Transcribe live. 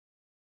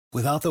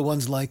Without the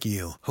ones like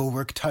you, who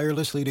work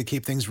tirelessly to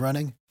keep things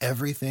running,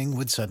 everything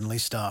would suddenly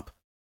stop.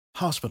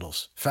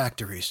 Hospitals,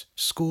 factories,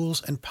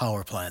 schools, and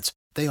power plants,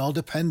 they all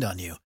depend on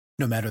you.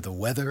 No matter the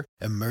weather,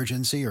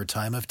 emergency, or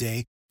time of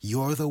day,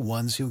 you're the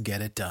ones who get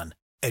it done.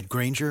 At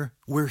Grainger,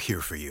 we're here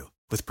for you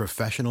with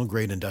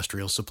professional-grade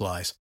industrial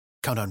supplies.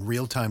 Count on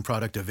real-time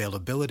product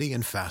availability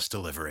and fast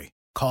delivery.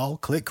 Call,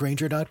 click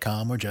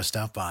Grainger.com, or just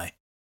stop by.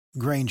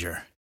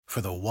 Grainger, for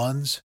the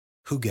ones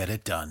who get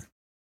it done.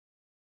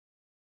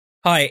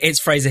 Hi, it's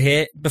Fraser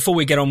here. Before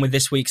we get on with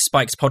this week's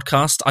Spiked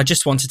podcast, I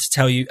just wanted to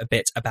tell you a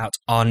bit about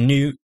our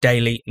new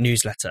daily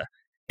newsletter.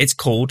 It's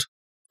called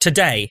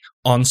Today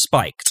on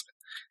Spiked.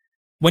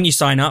 When you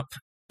sign up,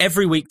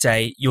 every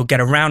weekday you'll get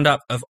a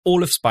roundup of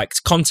all of Spiked's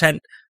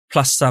content,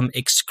 plus some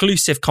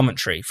exclusive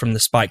commentary from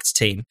the Spiked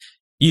team,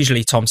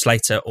 usually Tom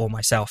Slater or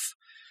myself.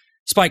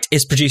 Spiked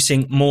is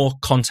producing more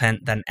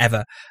content than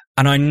ever,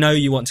 and I know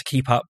you want to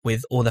keep up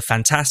with all the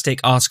fantastic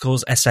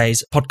articles,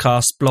 essays,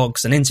 podcasts,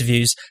 blogs, and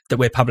interviews that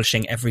we're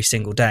publishing every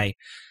single day.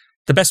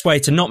 The best way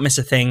to not miss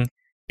a thing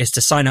is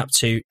to sign up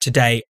to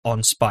Today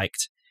on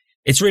Spiked.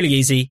 It's really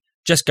easy.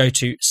 Just go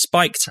to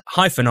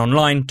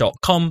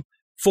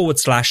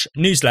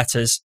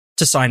spiked-online.com/newsletters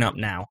to sign up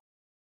now.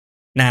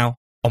 Now,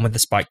 on with the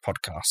Spiked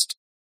podcast.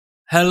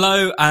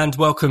 Hello, and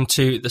welcome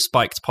to the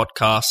Spiked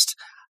podcast.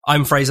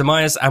 I'm Fraser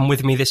Myers, and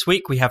with me this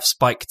week we have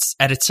Spiked's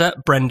editor,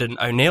 Brendan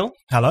O'Neill.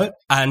 Hello.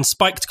 And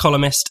Spiked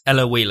columnist,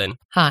 Ella Whelan.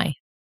 Hi.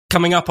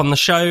 Coming up on the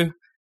show,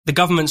 the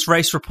government's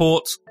race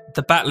report,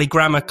 the Batley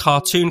Grammar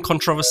cartoon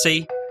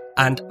controversy,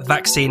 and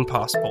vaccine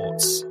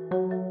passports.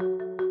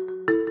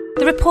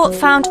 The report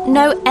found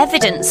no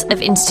evidence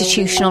of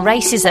institutional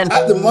racism.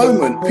 At the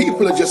moment,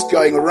 people are just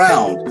going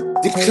around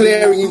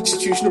declaring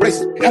institutional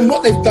racism. And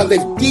what they've done, they've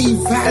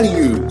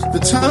devalued the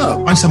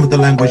term. And some of the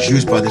language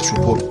used by this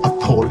report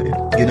appalling.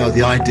 You know,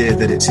 the idea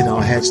that it's in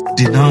our heads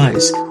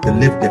denies the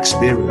lived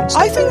experience.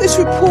 I think this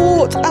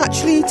report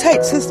actually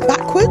takes us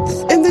backwards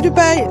in the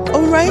debate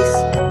on race.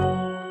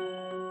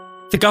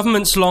 The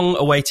government's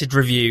long-awaited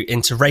review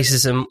into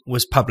racism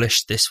was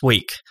published this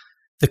week.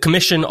 The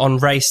Commission on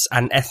Race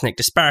and Ethnic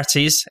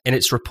Disparities, in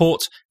its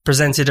report,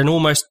 presented an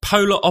almost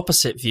polar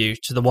opposite view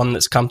to the one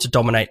that's come to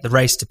dominate the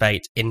race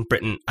debate in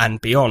Britain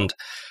and beyond.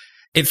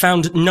 It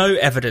found no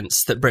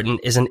evidence that Britain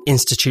is an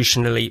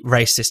institutionally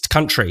racist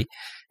country.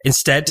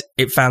 Instead,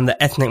 it found that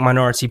ethnic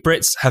minority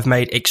Brits have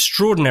made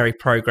extraordinary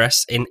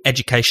progress in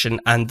education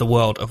and the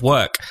world of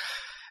work.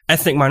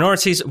 Ethnic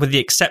minorities, with the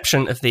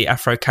exception of the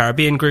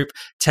Afro-Caribbean group,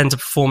 tend to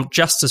perform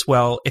just as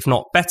well, if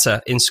not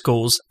better, in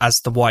schools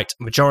as the white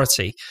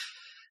majority.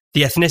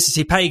 The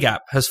ethnicity pay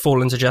gap has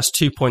fallen to just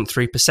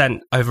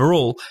 2.3%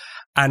 overall,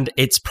 and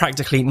it's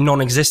practically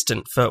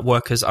non-existent for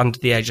workers under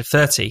the age of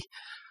 30.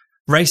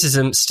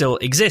 Racism still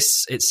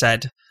exists, it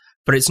said,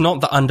 but it's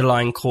not the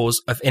underlying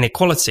cause of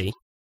inequality.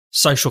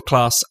 Social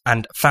class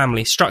and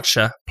family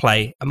structure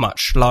play a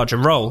much larger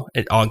role,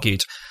 it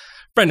argued.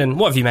 Brendan,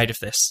 what have you made of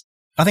this?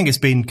 I think it's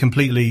been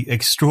completely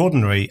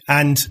extraordinary.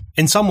 And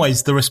in some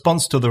ways, the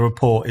response to the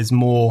report is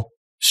more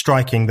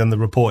striking than the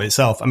report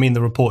itself. I mean,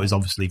 the report is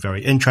obviously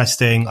very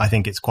interesting. I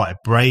think it's quite a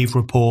brave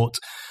report.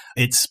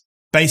 It's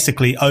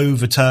basically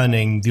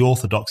overturning the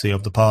orthodoxy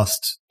of the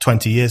past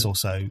 20 years or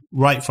so.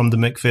 Right from the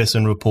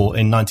Macpherson report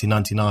in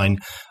 1999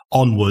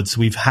 onwards,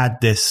 we've had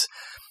this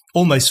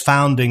almost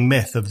founding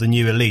myth of the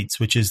new elites,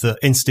 which is that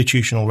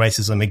institutional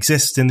racism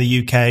exists in the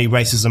UK.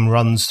 Racism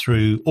runs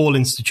through all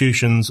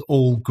institutions,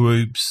 all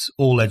groups,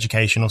 all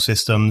educational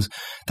systems.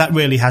 That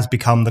really has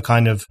become the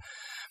kind of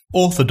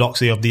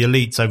orthodoxy of the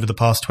elites over the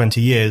past 20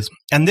 years.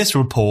 And this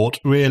report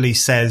really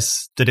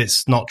says that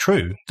it's not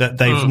true, that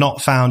they've not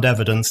found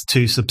evidence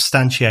to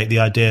substantiate the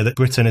idea that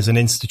Britain is an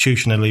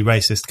institutionally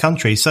racist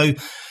country. So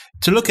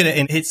to look at it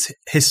in its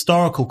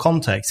historical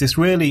context, this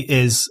really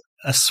is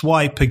a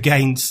swipe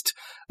against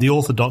the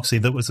orthodoxy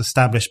that was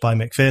established by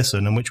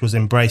Macpherson and which was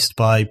embraced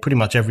by pretty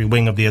much every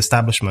wing of the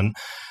establishment,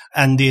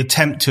 and the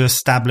attempt to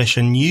establish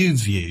a new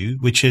view,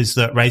 which is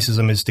that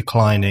racism is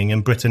declining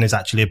and Britain is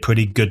actually a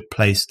pretty good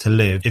place to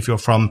live if you're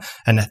from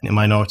an ethnic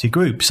minority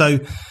group. So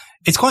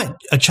it's quite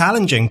a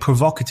challenging,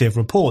 provocative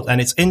report, and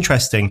it's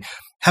interesting.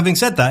 Having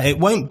said that, it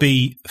won't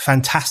be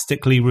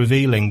fantastically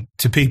revealing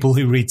to people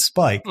who read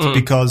Spiked,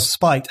 because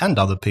Spiked and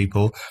other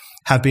people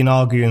have been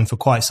arguing for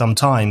quite some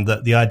time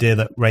that the idea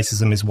that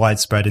racism is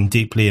widespread and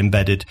deeply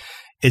embedded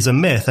is a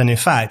myth. And in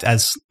fact,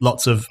 as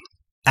lots of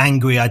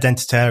angry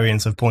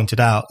identitarians have pointed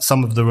out,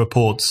 some of the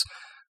report's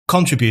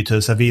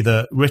contributors have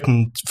either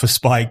written for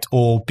Spiked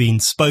or been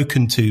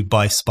spoken to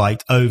by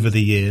Spiked over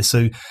the years.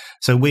 So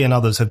we and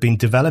others have been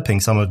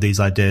developing some of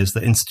these ideas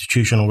that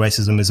institutional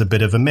racism is a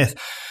bit of a myth.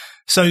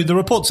 So the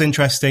report's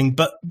interesting,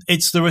 but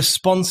it's the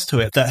response to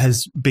it that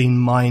has been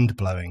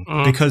mind-blowing,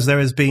 because there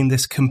has been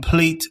this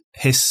complete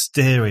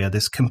hysteria,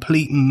 this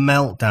complete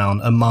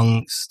meltdown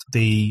amongst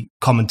the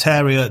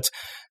commentariat,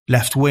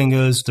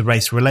 left-wingers, the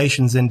race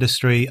relations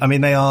industry. I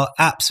mean, they are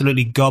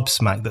absolutely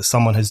gobsmacked that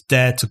someone has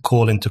dared to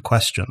call into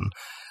question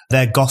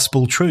their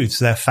gospel truths,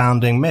 their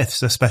founding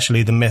myths,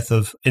 especially the myth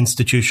of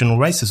institutional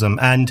racism.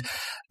 And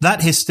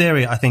that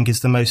hysteria, I think, is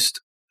the most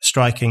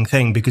striking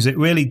thing, because it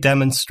really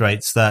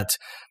demonstrates that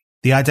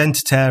the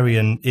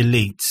identitarian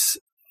elites,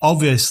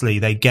 obviously,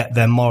 they get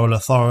their moral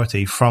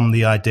authority from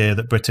the idea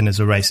that Britain is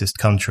a racist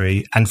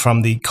country and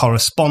from the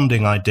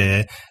corresponding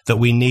idea that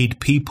we need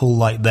people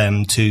like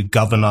them to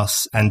govern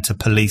us and to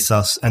police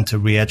us and to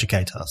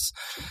re-educate us.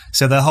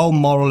 So their whole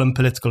moral and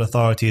political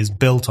authority is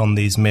built on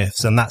these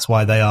myths, and that's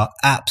why they are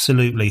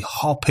absolutely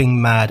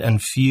hopping mad and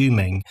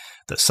fuming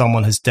that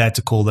someone has dared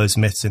to call those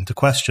myths into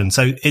question.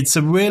 So it's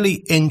a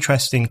really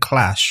interesting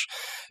clash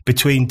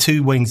between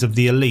two wings of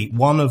the elite,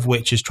 one of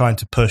which is trying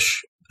to push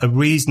a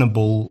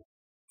reasonable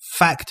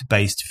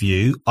fact-based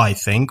view, I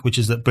think, which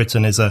is that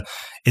Britain is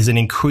an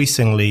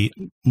increasingly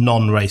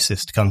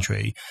non-racist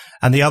country.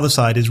 And the other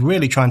side is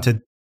really trying to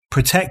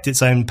protect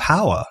its own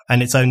power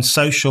and its own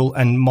social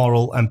and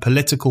moral and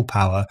political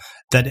power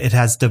that it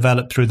has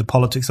developed through the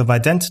politics of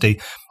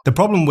identity. The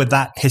problem with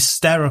that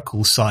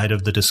hysterical side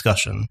of the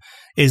discussion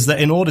is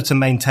that in order to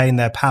maintain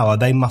their power,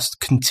 they must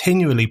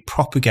continually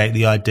propagate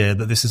the idea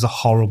that this is a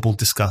horrible,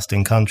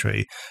 disgusting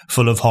country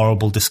full of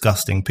horrible,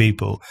 disgusting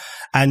people.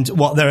 And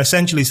what they're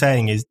essentially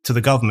saying is to the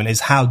government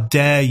is, how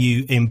dare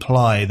you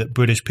imply that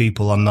British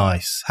people are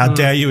nice? How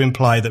dare you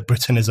imply that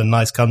Britain is a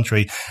nice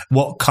country?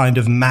 What kind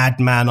of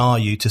madman are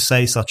you to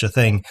say such a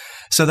thing?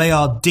 So they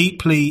are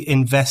deeply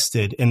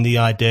invested in the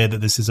idea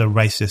that this is a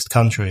racist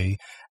country.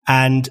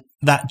 And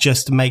that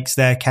just makes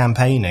their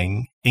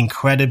campaigning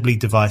incredibly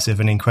divisive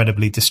and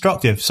incredibly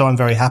destructive. So I'm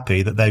very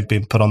happy that they've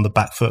been put on the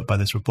back foot by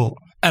this report.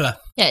 Ella.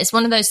 Yeah, it's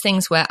one of those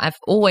things where I've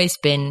always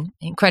been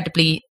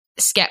incredibly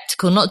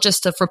skeptical, not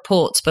just of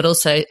reports, but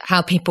also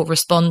how people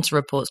respond to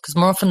reports. Because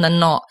more often than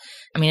not,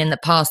 I mean, in the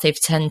past, they've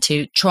tended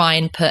to try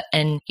and put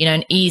an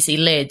easy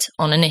lid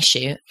on an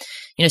issue.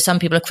 Some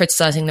people are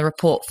criticising the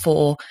report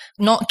for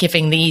not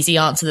giving the easy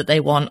answer that they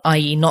want,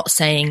 i.e. not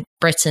saying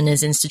Britain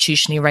is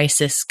institutionally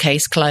racist,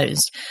 case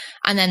closed.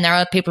 And then there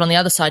are people on the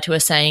other side who are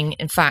saying,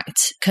 in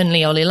fact,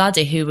 Kunle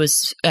Olilade, who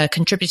was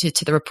contributed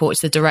to the report,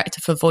 the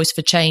director for Voice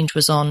for Change,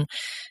 was on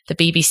the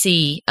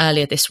BBC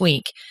earlier this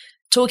week,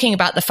 talking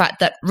about the fact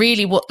that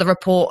really what the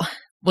report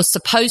was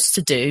supposed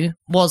to do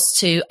was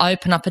to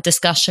open up a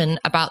discussion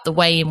about the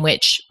way in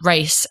which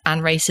race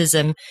and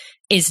racism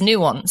is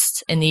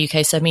nuanced in the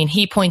UK. So, I mean,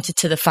 he pointed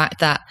to the fact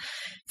that,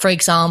 for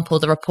example,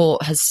 the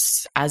report has,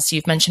 as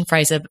you've mentioned,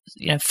 Fraser,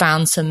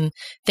 found some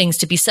things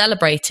to be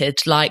celebrated,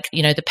 like,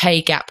 the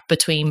pay gap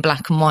between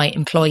black and white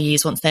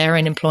employees once they're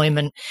in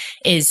employment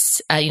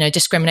is,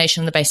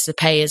 discrimination on the basis of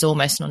pay is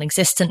almost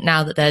non-existent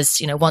now that there's,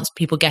 once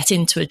people get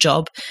into a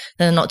job,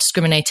 they're not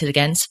discriminated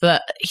against.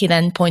 But he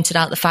then pointed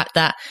out the fact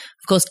that,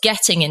 of course,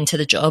 getting into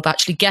the job,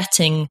 actually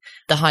getting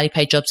the highly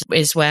paid jobs,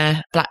 is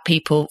where black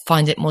people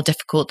find it more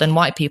difficult than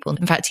white people.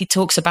 In fact, he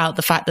talks about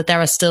the fact that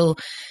there are still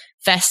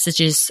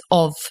vestiges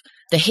of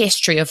the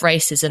history of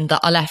racism that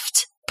are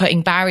left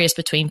putting barriers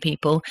between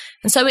people.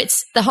 And so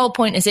the whole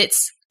point is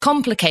it's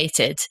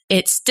complicated,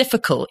 it's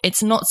difficult,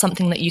 it's not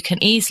something that you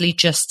can easily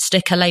just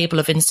stick a label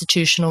of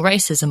institutional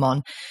racism on.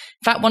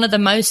 In fact, one of the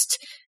most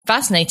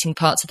fascinating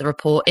parts of the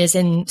report is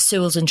in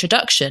Sewell's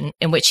introduction,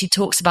 in which he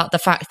talks about the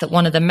fact that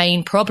one of the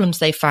main problems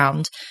they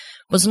found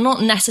was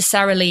not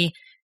necessarily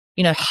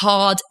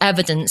hard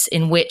evidence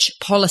in which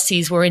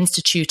policies were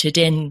instituted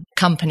in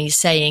companies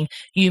saying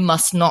you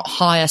must not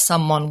hire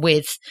someone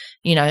with,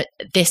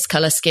 this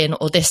color skin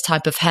or this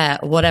type of hair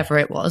or whatever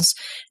it was.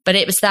 But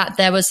it was that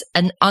there was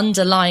an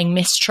underlying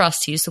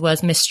mistrust, he used the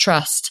word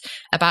mistrust,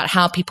 about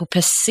how people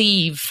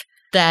perceive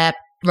their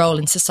role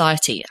in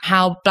society,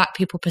 how black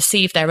people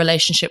perceive their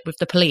relationship with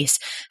the police,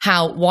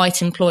 how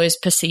white employers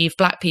perceive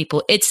black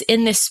people. It's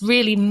in this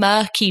really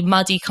murky,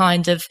 muddy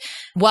kind of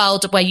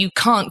world where you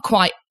can't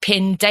quite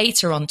pin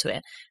data onto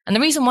it. And the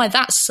reason why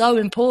that's so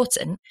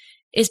important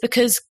is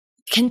because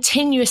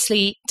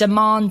continuously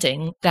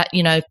demanding that,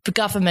 the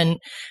government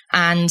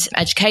and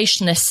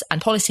educationists and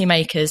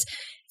policymakers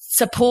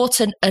support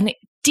an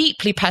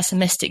deeply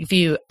pessimistic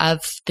view of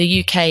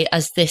the UK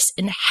as this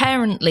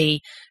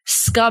inherently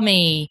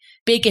scummy,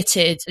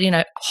 bigoted,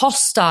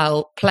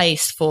 hostile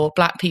place for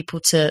black people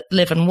to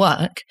live and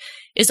work,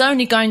 is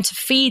only going to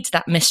feed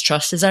that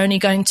mistrust, is only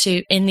going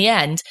to, in the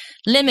end,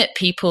 limit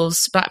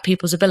black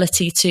people's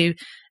ability to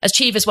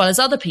achieve as well as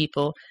other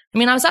people. I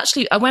mean,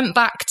 I went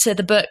back to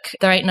the book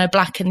There Ain't No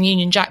Black in the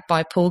Union Jack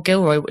by Paul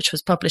Gilroy, which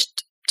was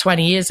published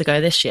 20 years ago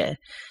this year.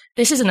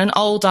 This isn't an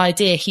old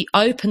idea. He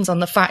opens on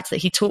the fact that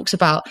he talks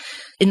about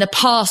in the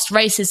past,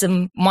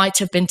 racism might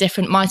have been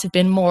different, might have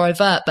been more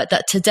overt, but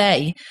that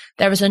today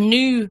there is a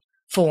new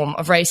form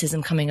of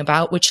racism coming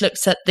about, which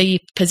looks at the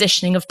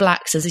positioning of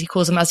blacks, as he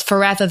calls them, as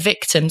forever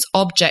victims,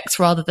 objects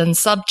rather than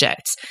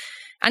subjects.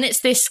 And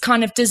it's this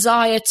kind of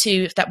desire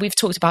that we've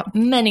talked about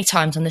many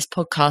times on this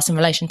podcast in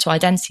relation to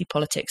identity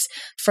politics,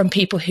 from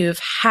people who have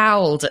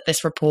howled at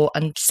this report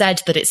and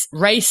said that it's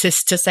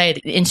racist to say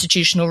that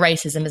institutional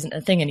racism isn't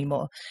a thing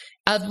anymore.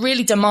 are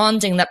really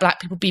demanding that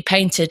Black people be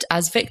painted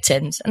as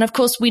victims. And of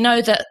course, we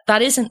know that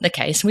that isn't the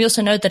case. And we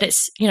also know that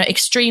it's,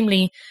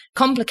 extremely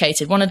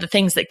complicated. One of the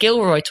things that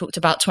Gilroy talked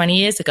about 20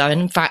 years ago,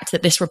 and in fact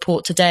that this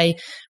report today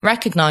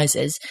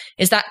recognizes,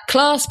 is that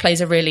class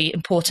plays a really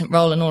important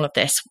role in all of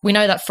this. We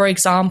know that, for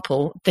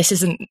example, this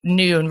isn't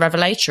new and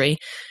revelatory,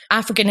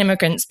 African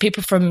immigrants,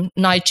 people from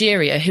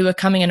Nigeria who are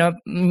coming in, are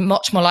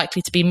much more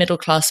likely to be middle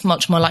class,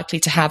 much more likely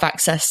to have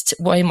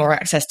way more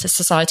access to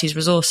society's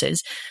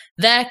resources.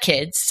 Their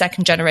kids,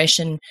 second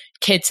generation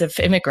kids of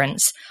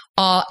immigrants,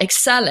 are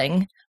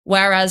excelling,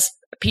 whereas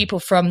people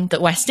from the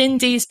West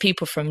Indies,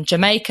 people from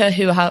Jamaica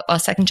who are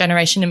second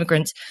generation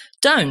immigrants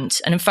don't.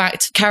 And in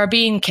fact,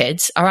 Caribbean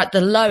kids are at the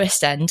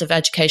lowest end of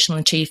educational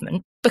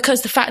achievement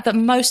because the fact that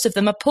most of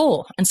them are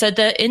poor. And so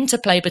the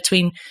interplay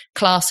between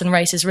class and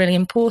race is really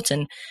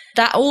important.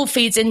 That all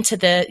feeds into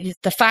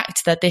the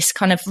fact that this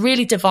kind of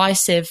really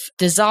divisive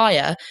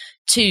desire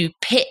to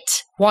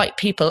pit white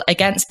people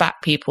against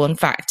Black people, in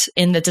fact,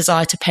 in the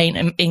desire to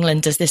paint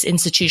England as this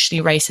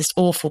institutionally racist,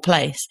 awful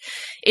place,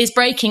 is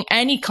breaking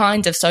any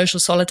kind of social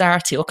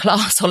solidarity or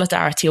class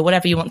solidarity or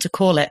whatever you want to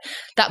call it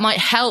that might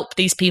help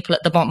these people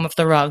at the bottom of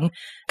the rung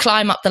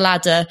climb up the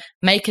ladder,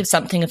 make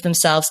something of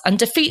themselves, and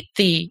defeat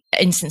the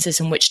instances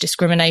in which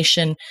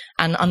discrimination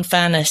and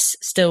unfairness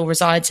still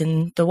resides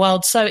in the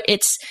world. So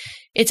it's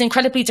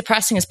incredibly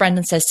depressing, as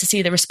Brendan says, to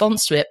see the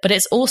response to it. But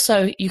it's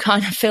also, you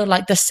kind of feel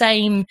like the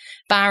same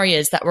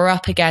barriers that were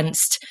up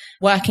against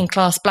working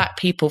class Black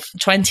people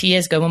 20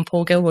 years ago when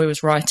Paul Gilroy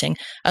was writing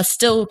are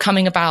still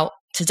coming about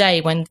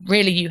today, when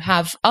really you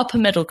have upper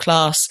middle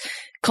class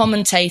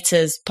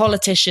commentators,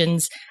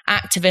 politicians,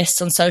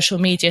 activists on social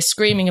media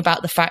screaming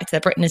about the fact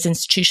that Britain is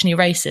institutionally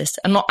racist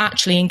and not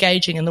actually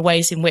engaging in the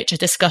ways in which a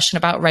discussion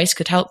about race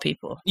could help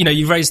people.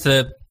 You raised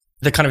the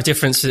kind of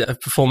difference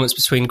of performance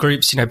between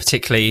groups,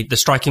 particularly the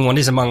striking one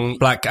is among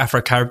Black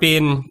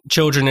Afro-Caribbean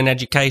children in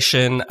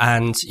education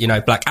and,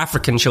 Black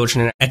African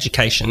children in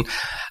education.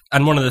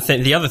 And one of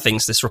the other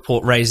things this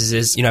report raises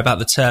is, about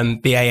the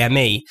term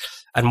BAME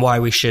and why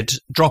we should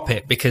drop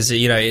it, because,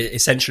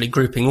 essentially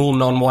grouping all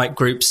non-white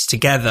groups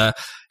together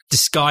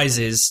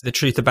disguises the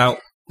truth about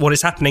what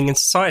is happening in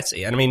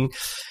society. And I mean,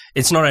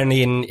 it's not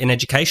only in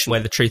education where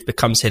the truth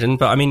becomes hidden,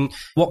 but I mean,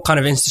 what kind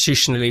of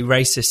institutionally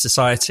racist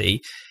society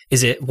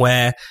is it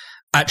where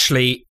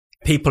actually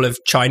people of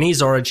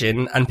Chinese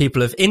origin and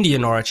people of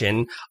Indian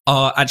origin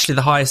are actually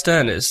the highest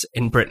earners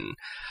in Britain?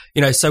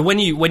 So when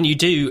you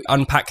do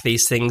unpack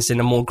these things in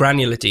a more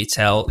granular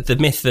detail, the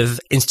myth of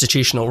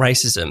institutional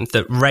racism,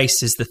 that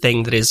race is the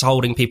thing that is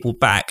holding people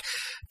back,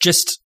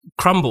 just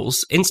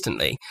crumbles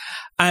instantly.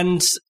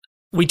 And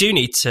we do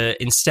need to,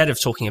 instead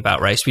of talking about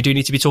race, we do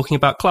need to be talking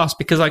about class,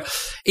 because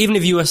even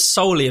if you are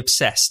solely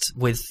obsessed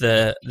with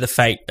the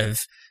fate of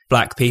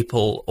Black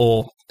people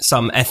or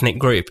some ethnic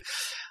group,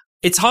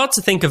 it's hard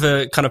to think of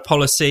a kind of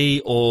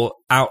policy or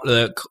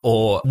outlook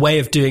or way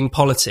of doing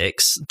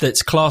politics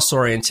that's class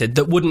oriented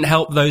that wouldn't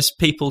help those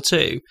people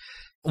too.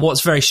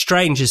 What's very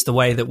strange is the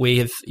way that we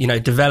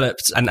have,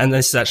 developed, and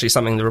this is actually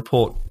something the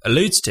report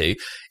alludes to,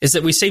 is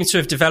that we seem to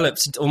have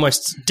developed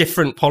almost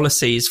different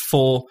policies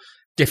for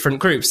different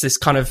groups. This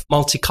kind of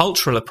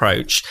multicultural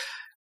approach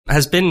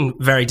has been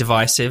very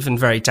divisive and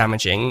very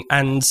damaging.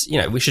 And,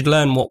 we should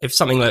learn if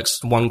something works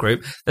for one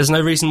group, there's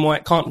no reason why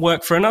it can't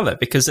work for another.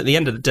 Because at the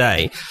end of the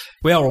day,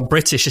 we are all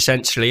British,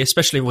 essentially,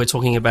 especially if we're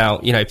talking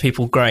about,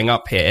 people growing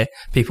up here,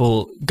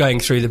 people going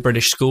through the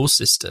British school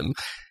system.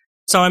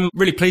 So I'm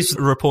really pleased with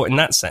the report in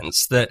that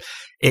sense, that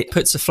it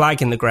puts a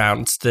flag in the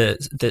ground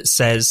that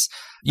says,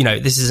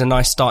 this is a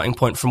nice starting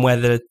point from where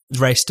the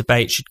race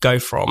debate should go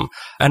from,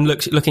 and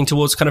looking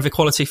towards kind of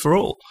equality for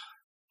all.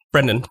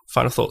 Brendan,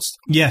 final thoughts?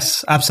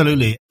 Yes,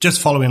 absolutely. Just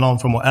following on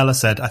from what Ella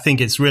said, I think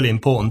it's really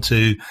important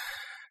to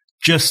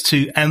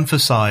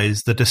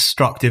emphasize the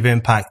destructive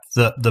impact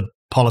that the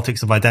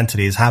politics of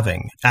identity is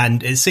having.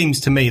 And it seems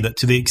to me that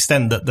to the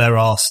extent that there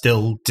are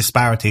still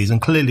disparities,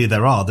 and clearly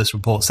there are, this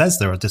report says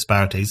there are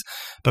disparities,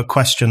 but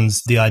questions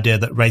the idea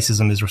that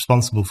racism is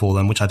responsible for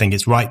them, which I think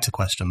it's right to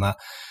question that.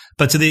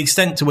 But to the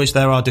extent to which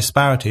there are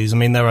disparities, I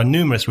mean, there are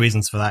numerous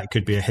reasons for that. It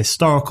could be a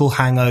historical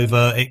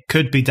hangover. It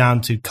could be down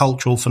to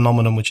cultural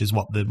phenomenon, which is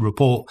what the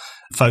report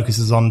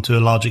focuses on to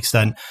a large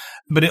extent.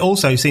 But it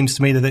also seems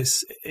to me that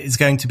it's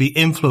going to be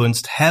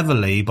influenced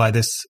heavily by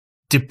this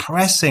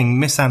depressing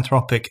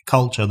misanthropic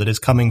culture that is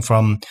coming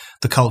from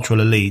the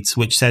cultural elites,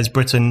 which says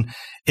Britain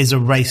is a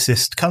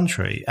racist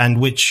country, and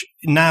which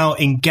now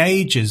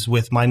engages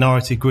with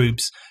minority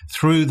groups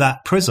through that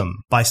prism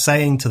by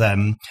saying to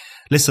them,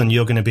 listen,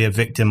 you're going to be a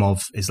victim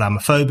of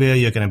Islamophobia,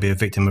 you're going to be a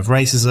victim of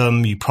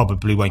racism, you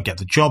probably won't get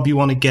the job you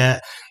want to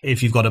get.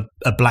 If you've got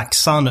a Black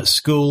son at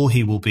school,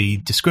 he will be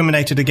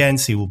discriminated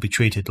against, he will be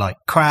treated like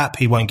crap,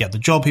 he won't get the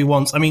job he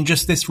wants. I mean,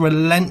 just this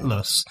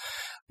relentless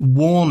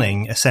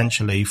warning,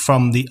 essentially,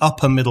 from the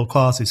upper middle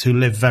classes who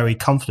live very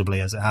comfortably,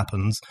 as it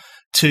happens,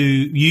 to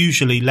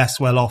usually less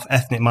well-off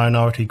ethnic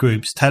minority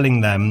groups,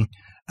 telling them,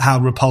 how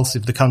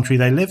repulsive the country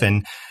they live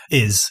in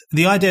is.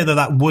 The idea that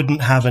that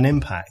wouldn't have an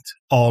impact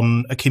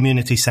on a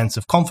community's sense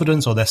of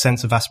confidence or their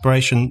sense of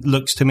aspiration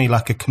looks to me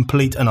like a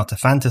complete and utter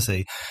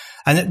fantasy.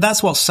 And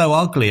that's what's so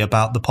ugly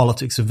about the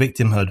politics of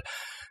victimhood.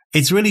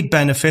 It's really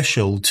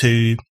beneficial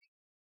to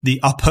the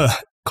upper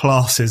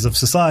classes of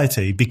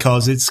society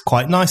because it's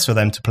quite nice for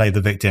them to play the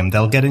victim.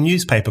 They'll get a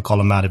newspaper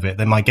column out of it.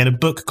 They might get a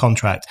book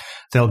contract.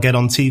 They'll get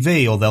on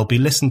TV, or they'll be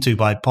listened to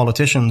by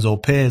politicians or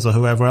peers or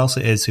whoever else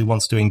it is who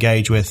wants to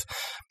engage with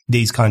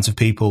these kinds of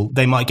people.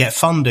 They might get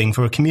funding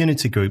for a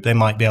community group. They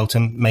might be able to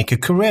make a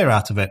career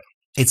out of it.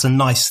 It's a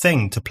nice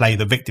thing to play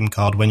the victim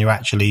card when you're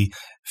actually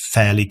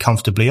fairly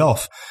comfortably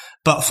off.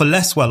 But for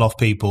less well-off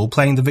people,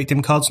 playing the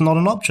victim card's not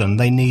an option.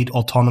 They need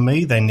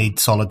autonomy. They need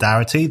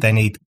solidarity. They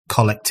need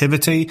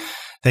collectivity.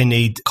 They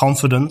need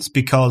confidence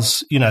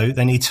because, you know,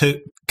 they need to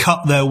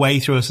cut their way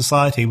through a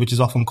society which is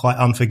often quite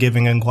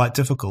unforgiving and quite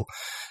difficult.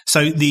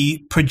 So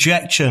the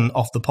projection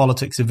of the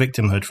politics of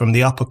victimhood from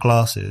the upper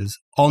classes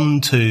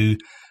onto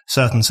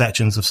certain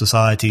sections of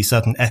society,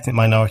 certain ethnic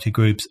minority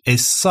groups,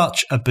 is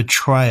such a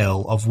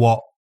betrayal of what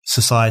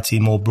society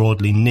more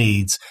broadly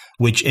needs,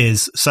 which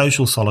is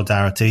social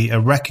solidarity, a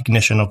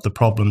recognition of the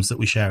problems that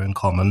we share in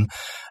common,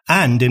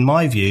 and, in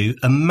my view,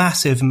 a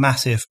massive,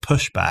 massive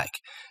pushback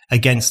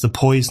against the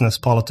poisonous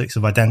politics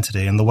of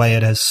identity and the way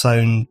it has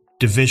sown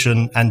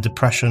division and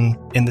depression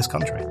in this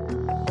country.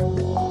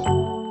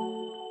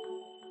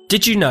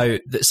 Did you know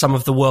that some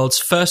of the world's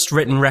first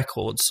written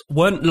records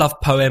weren't love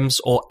poems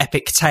or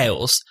epic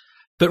tales,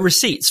 but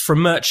receipts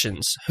from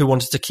merchants who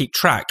wanted to keep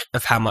track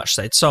of how much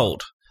they'd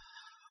sold?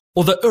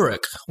 Or that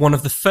Uruk, one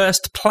of the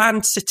first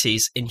planned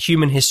cities in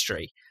human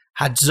history,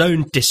 had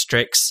zoned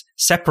districts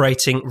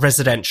separating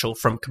residential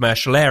from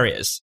commercial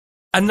areas?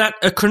 And that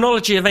a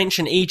chronology of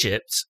ancient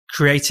Egypt,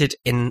 created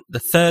in the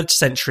 3rd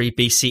century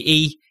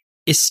BCE,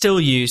 is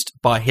still used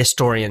by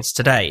historians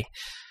today.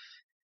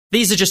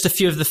 These are just a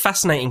few of the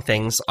fascinating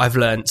things I've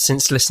learned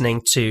since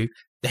listening to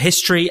The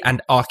History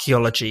and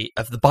Archaeology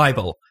of the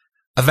Bible,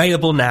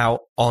 available now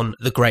on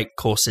the Great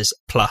Courses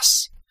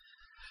Plus.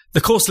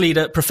 The course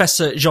leader,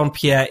 Professor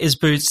Jean-Pierre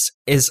Isbouts,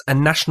 is a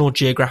National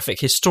Geographic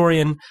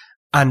historian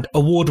and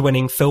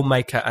award-winning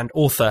filmmaker and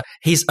author.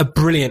 He's a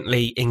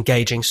brilliantly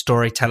engaging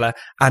storyteller,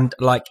 and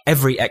like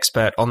every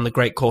expert on the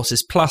Great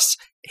Courses Plus,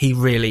 he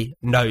really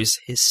knows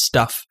his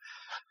stuff.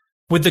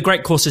 With the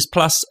Great Courses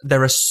Plus,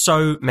 there are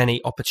so many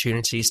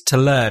opportunities to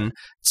learn,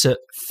 to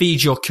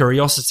feed your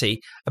curiosity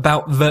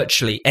about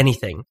virtually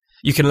anything.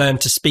 You can learn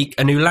to speak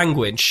a new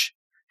language,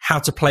 how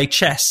to play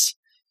chess.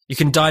 You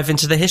can dive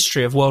into the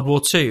history of World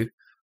War II,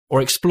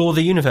 or explore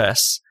the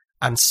universe,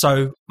 and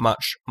so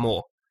much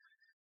more.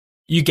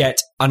 You get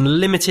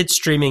unlimited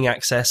streaming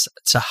access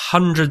to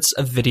hundreds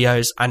of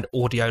videos and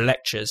audio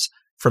lectures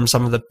from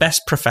some of the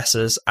best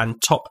professors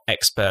and top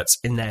experts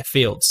in their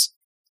fields.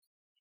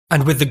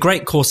 And with the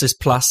Great Courses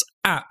Plus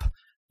app,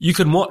 you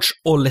can watch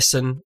or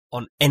listen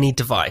on any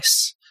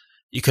device.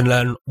 You can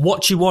learn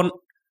what you want,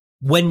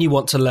 when you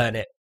want to learn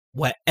it,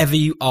 wherever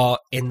you are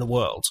in the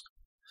world.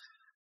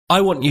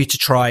 I want you to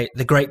try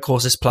the Great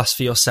Courses Plus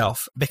for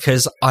yourself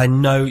because I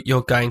know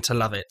you're going to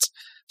love it.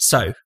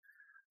 So,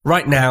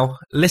 right now,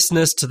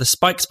 listeners to the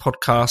Spikes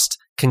podcast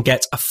can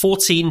get a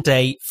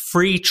 14-day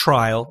free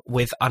trial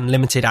with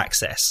unlimited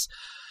access.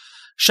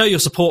 Show your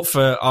support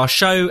for our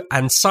show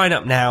and sign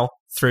up now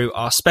through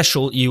our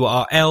special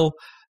URL,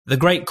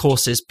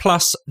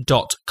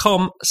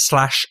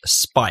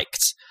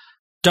 thegreatcoursesplus.com/spiked.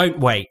 Don't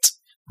wait.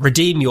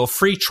 Redeem your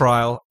free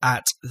trial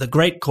at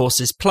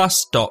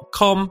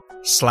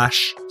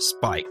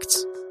thegreatcoursesplus.com/spiked.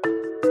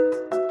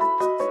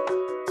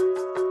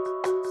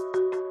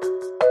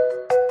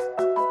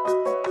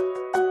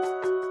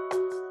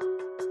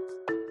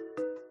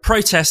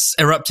 Protests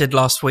erupted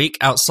last week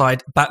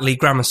outside Batley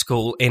Grammar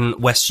School in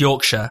West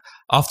Yorkshire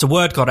after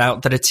word got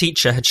out that a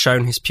teacher had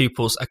shown his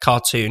pupils a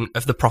cartoon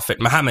of the Prophet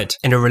Muhammad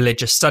in a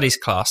religious studies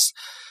class.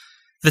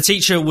 The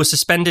teacher was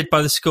suspended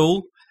by the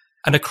school,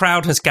 and a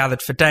crowd has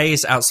gathered for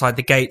days outside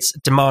the gates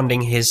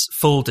demanding his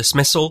full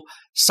dismissal,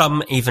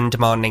 some even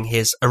demanding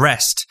his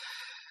arrest.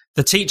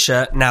 The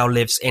teacher now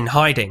lives in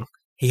hiding.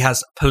 He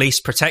has police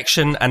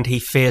protection and he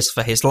fears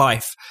for his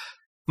life.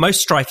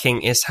 Most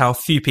striking is how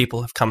few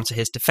people have come to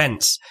his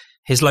defence.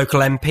 His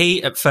local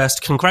MP at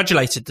first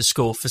congratulated the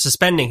school for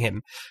suspending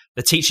him.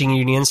 The teaching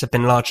unions have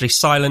been largely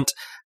silent,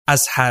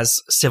 as has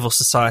civil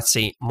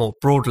society more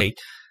broadly.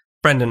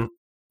 Brendan,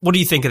 what do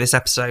you think of this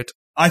episode?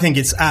 I think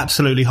it's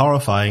absolutely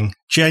horrifying,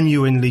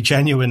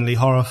 genuinely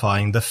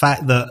horrifying. The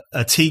fact that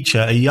a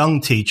teacher, a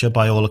young teacher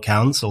by all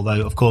accounts,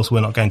 although of course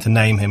we're not going to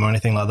name him or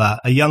anything like that,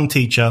 a young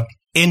teacher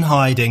in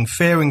hiding,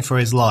 fearing for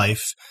his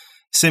life,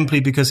 simply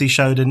because he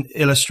showed an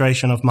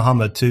illustration of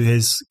Muhammad to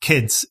his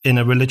kids in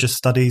a religious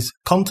studies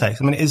context.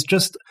 I mean, it's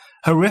just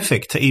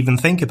horrific to even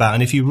think about.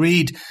 And if you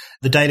read,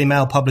 the Daily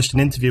Mail published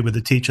an interview with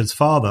the teacher's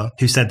father,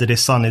 who said that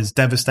his son is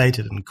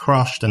devastated and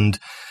crushed and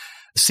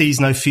sees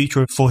no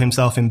future for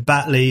himself in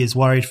Batley, is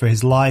worried for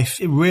his life.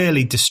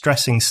 Really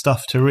distressing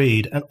stuff to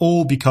read, and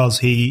all because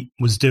he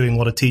was doing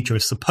what a teacher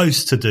is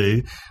supposed to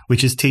do,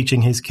 which is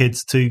teaching his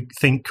kids to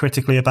think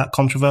critically about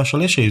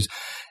controversial issues.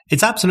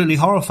 It's absolutely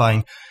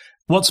horrifying.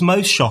 What's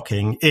most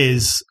shocking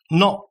is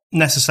not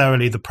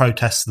necessarily the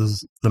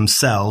protesters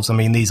themselves. I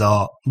mean, these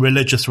are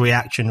religious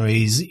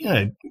reactionaries,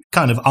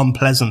 kind of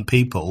unpleasant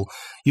people.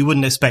 You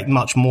wouldn't expect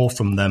much more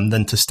from them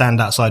than to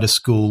stand outside a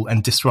school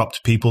and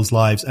disrupt people's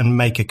lives and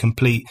make a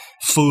complete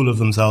fool of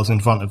themselves in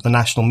front of the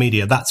national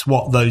media. That's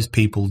what those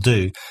people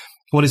do.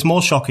 What is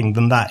more shocking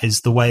than that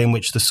is the way in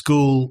which the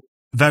school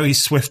very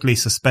swiftly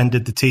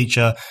suspended the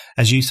teacher.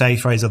 As you say,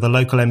 Fraser, the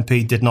local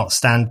MP did not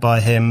stand by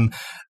him.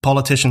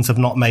 Politicians have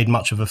not made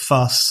much of a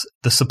fuss.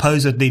 The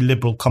supposedly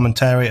liberal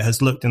commentariat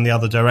has looked in the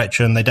other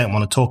direction. They don't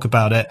want to talk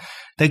about it.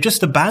 They've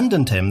just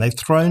abandoned him. They've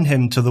thrown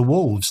him to the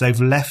wolves. They've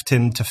left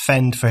him to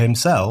fend for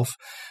himself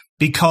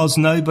because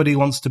nobody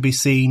wants to be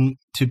seen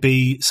to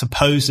be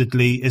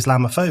supposedly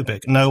Islamophobic.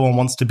 No one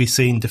wants to be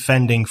seen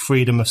defending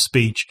freedom of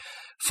speech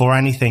for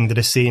anything that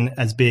is seen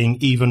as being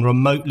even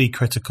remotely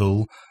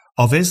critical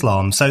of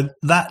Islam. So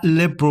that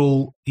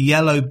liberal,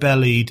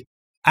 yellow-bellied,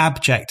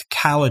 abject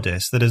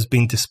cowardice that has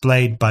been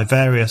displayed by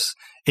various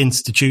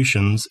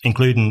institutions,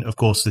 including, of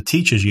course, the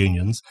teachers'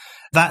 unions,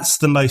 that's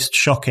the most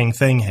shocking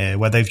thing here,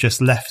 where they've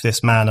just left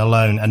this man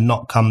alone and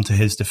not come to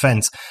his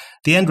defense.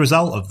 The end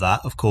result of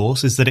that, of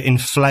course, is that it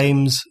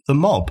inflames the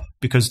mob,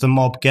 because the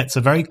mob gets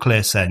a very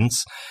clear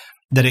sense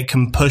that it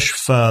can push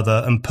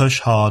further and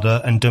push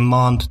harder and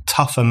demand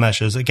tougher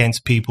measures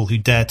against people who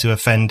dare to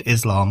offend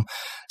Islam.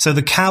 So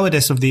the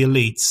cowardice of the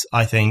elites,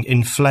 I think,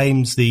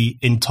 inflames the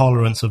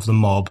intolerance of the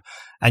mob.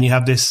 And you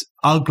have this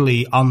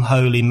ugly,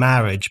 unholy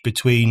marriage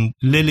between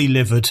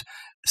lily-livered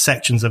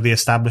sections of the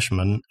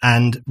establishment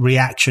and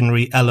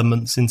reactionary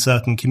elements in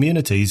certain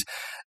communities.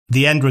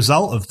 The end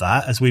result of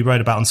that, as we wrote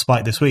about on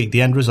Spike this week,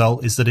 the end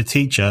result is that a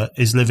teacher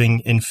is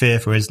living in fear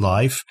for his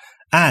life,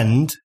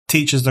 and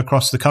teachers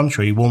across the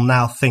country will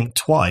now think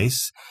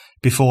twice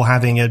before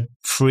having a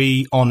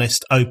free,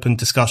 honest, open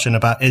discussion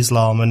about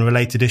Islam and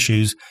related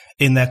issues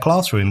in their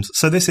classrooms.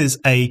 So this is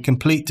a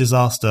complete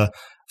disaster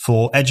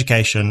for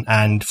education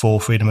and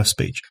for freedom of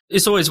speech.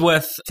 It's always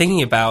worth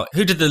thinking about,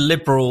 who did the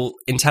liberal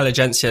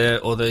intelligentsia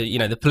or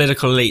the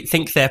political elite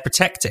think they're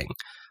protecting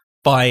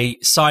by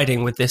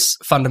siding with this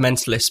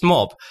fundamentalist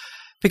mob?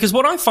 Because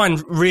what I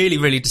find really,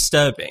 really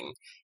disturbing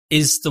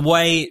is the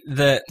way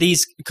that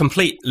these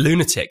complete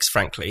lunatics,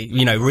 frankly,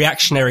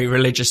 reactionary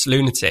religious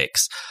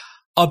lunatics,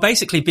 are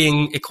basically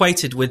being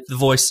equated with the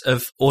voice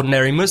of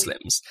ordinary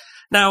Muslims.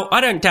 Now,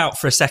 I don't doubt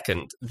for a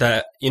second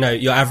that,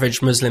 your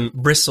average Muslim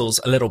bristles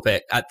a little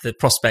bit at the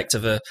prospect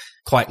of a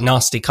quite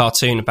nasty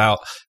cartoon about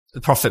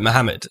the Prophet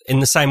Muhammad, in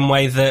the same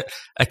way that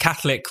a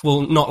Catholic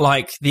will not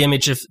like the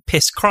image of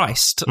Piss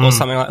Christ or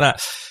something like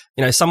that.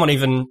 Someone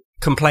even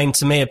complained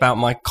to me about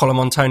my column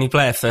on Tony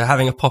Blair for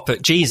having a pop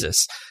at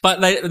Jesus.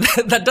 But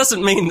that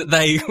doesn't mean that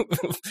they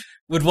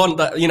would want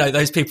that,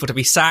 those people to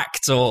be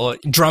sacked or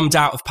drummed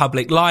out of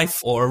public life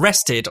or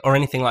arrested or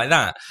anything like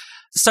that.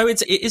 So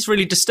it is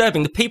really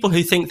disturbing. The people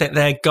who think that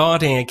they're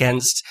guarding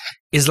against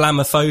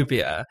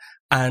Islamophobia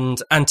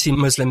and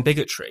anti-Muslim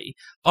bigotry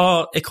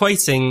are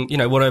equating,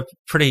 what a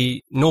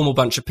pretty normal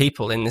bunch of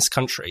people in this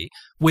country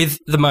with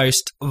the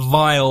most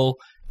vile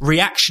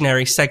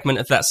reactionary segment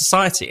of that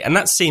society. And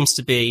that seems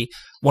to be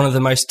one of the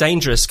most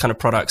dangerous kind of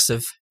products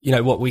of,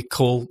 what we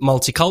call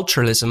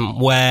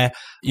multiculturalism, where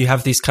you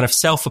have these kind of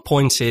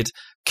self-appointed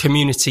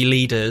community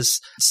leaders.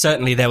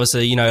 Certainly there was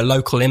a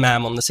local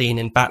imam on the scene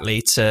in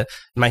Batley to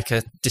make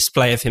a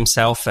display of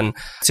himself and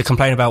to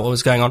complain about what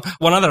was going on.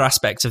 One other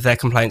aspect of their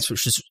complaints,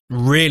 which was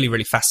really,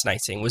 really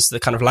fascinating, was the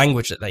kind of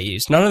language that they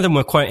used. None of them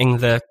were quoting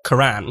the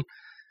Quran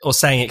or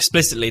saying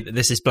explicitly that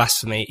this is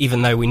blasphemy,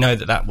 even though we know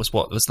that that was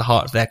what was the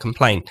heart of their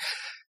complaint.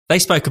 They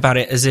spoke about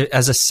it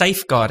as a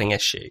safeguarding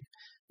issue,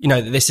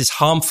 that this is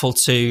harmful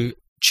to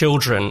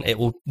children. It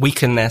will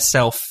weaken their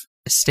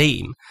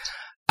self-esteem.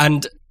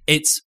 And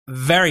it's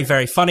very,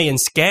 very funny and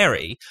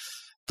scary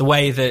the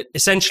way that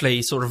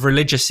essentially sort of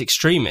religious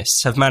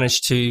extremists have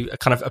managed to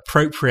kind of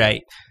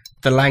appropriate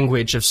the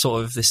language of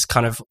sort of this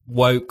kind of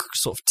woke,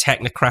 sort of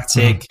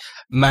technocratic,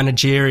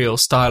 managerial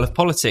style of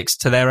politics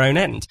to their own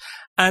end.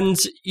 And,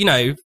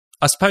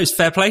 I suppose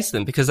fair play to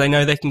them, because they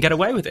know they can get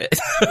away with it.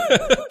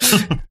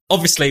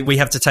 Obviously, we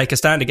have to take a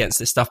stand against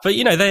this stuff, but,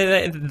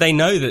 they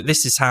know that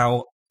this is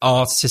how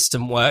our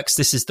system works.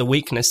 This is the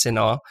weakness in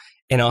our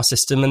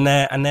system, and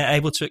they're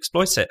able to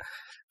exploit it.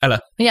 Ella?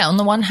 Yeah, on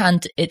the one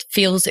hand, it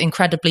feels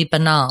incredibly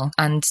banal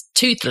and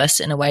toothless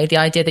in a way, the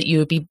idea that you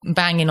would be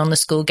banging on the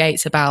school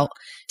gates about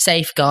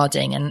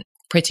safeguarding and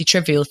pretty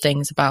trivial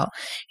things about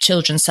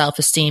children's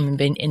self-esteem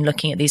in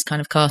looking at these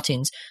kind of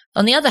cartoons.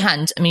 On the other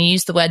hand, you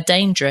use the word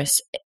dangerous.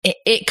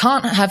 It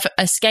can't have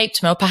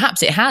escaped me, or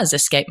perhaps it has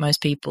escaped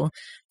most people,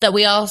 that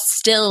we are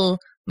still,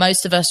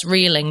 most of us,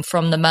 reeling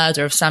from the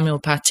murder of Samuel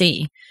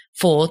Paty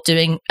for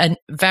doing a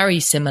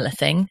very similar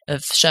thing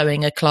of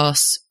showing a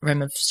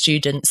classroom of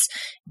students.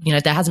 You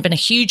know, there hasn't been a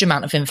huge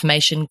amount of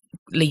information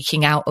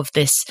leaking out of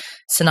this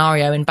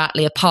scenario in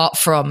Batley, apart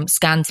from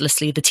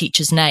scandalously the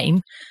teacher's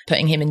name,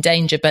 putting him in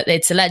danger. But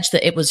it's alleged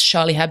that it was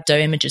Charlie Hebdo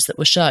images that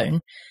were shown.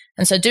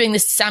 And so doing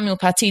this, Samuel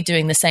Paty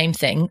doing the same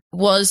thing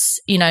was,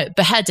 you know,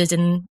 beheaded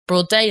in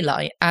broad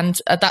daylight. And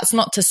that's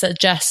not to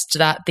suggest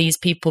that these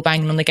people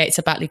banging on the gates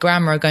of Batley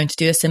Grammar are going to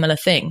do a similar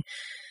thing.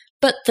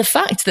 But the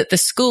fact that the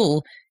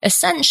school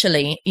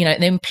essentially, you know,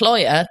 the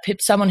employer,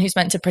 someone who's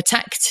meant to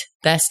protect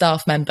their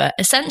staff member,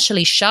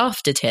 essentially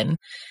shafted him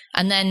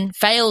and then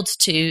failed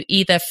to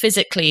either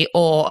physically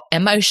or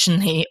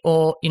emotionally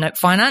or, you know,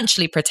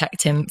 financially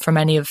protect him from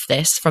any of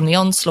this, from the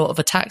onslaught of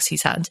attacks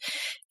he's had,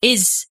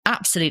 is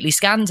absolutely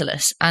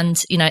scandalous.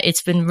 And, you know,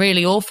 it's been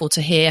really awful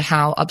to hear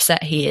how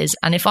upset he is.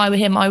 And if I were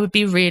him, I would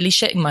be really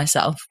shitting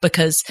myself,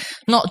 because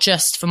not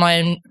just for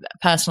my own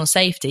personal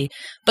safety,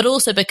 but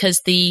also because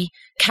the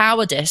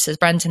cowardice, as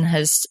Brendan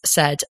has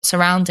said,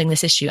 surrounding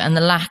this issue and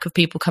the lack of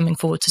people coming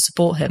forward to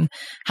support him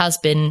has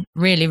been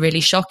really, really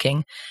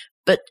shocking.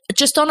 But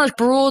just on a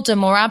broader,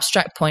 more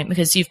abstract point,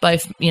 because you've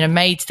both, you know,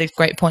 made the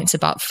great points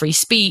about free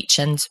speech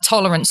and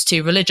tolerance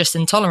to religious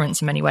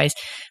intolerance in many ways.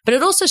 But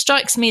it also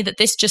strikes me that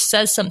this just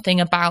says something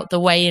about the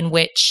way in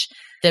which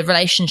the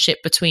relationship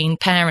between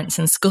parents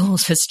and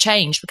schools has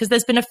changed, because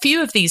there's been a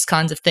few of these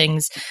kinds of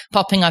things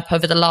popping up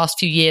over the last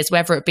few years,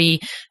 whether it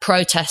be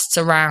protests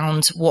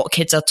around what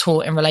kids are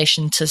taught in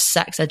relation to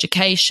sex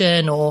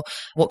education or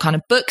what kind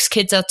of books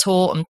kids are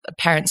taught, and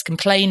parents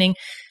complaining.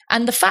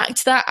 And the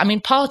fact that, I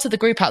mean, part of the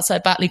group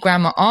outside Batley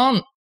Grammar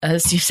aren't,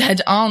 as you said,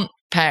 aren't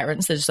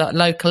parents. There's like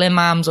local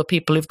imams or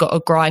people who've got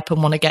a gripe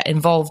and want to get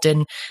involved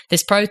in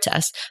this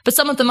protest. But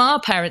some of them are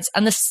parents.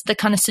 And the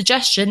kind of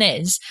suggestion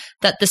is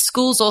that the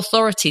school's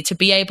authority to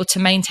be able to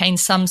maintain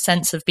some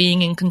sense of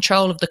being in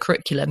control of the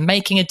curriculum,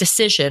 making a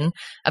decision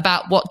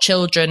about what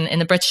children in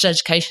the British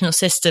educational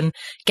system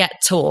get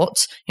taught,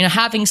 you know,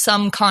 having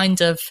some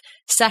kind of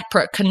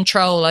separate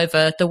control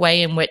over the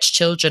way in which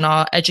children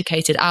are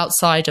educated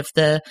outside of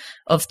the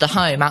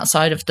home,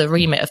 outside of the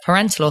remit of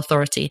parental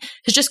authority,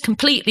 has just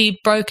completely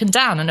broken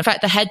down. And in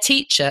fact, the head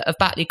teacher of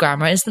Batley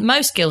Grammar is the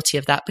most guilty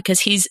of that, because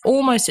he's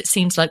almost, it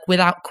seems like,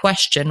 without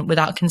question,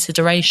 without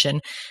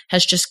consideration,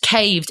 has just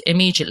caved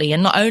immediately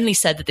and not only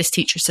said that this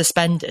teacher is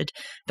suspended,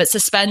 but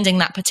suspending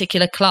that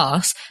particular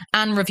class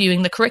and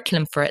reviewing the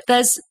curriculum for it.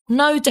 There's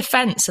no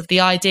defense of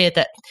the idea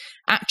that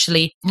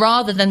actually,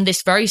 rather than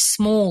this very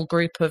small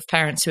group of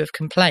parents who have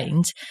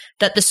complained,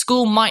 that the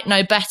school might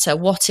know better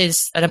what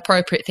is an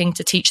appropriate thing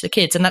to teach the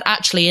kids, and that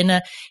actually in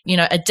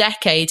a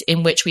decade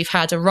in which we've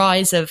had a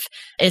rise of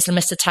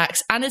Islamist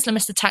attacks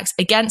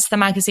against the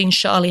magazine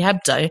Charlie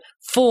Hebdo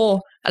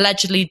for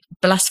allegedly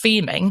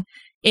blaspheming,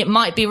 it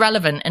might be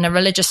relevant in a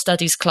religious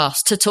studies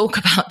class to talk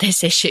about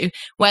this issue,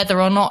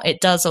 whether or not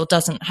it does or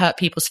doesn't hurt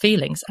people's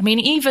feelings. I mean,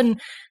 even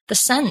the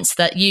sense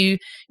that you,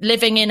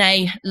 living in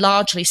a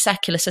largely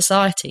secular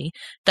society,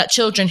 that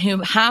children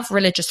who have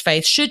religious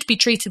faith should be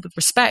treated with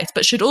respect,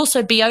 but should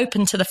also be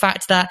open to the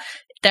fact that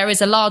there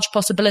is a large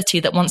possibility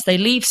that once they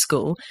leave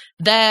school,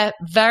 their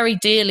very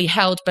dearly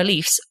held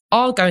beliefs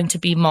are going to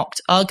be mocked,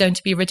 are going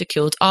to be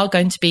ridiculed, are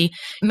going to be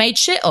made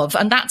shit of.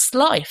 And that's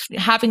life.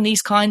 Having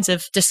these kinds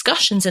of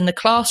discussions in the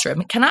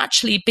classroom can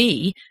actually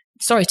be,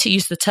 sorry to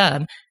use the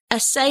term, a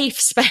safe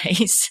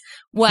space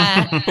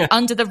where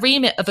under the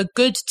remit of a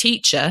good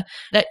teacher,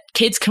 that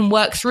kids can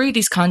work through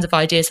these kinds of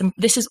ideas. And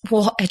this is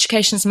what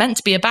education is meant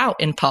to be about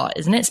in part,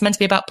 isn't it? It's meant to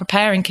be about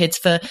preparing kids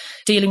for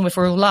dealing with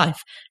real life.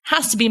 It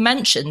has to be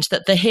mentioned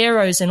that the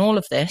heroes in all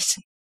of this,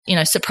 you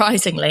know,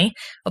 surprisingly,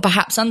 or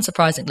perhaps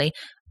unsurprisingly,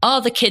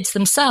 are the kids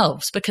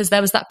themselves, because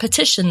there was that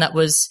petition that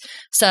was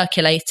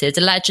circulated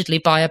allegedly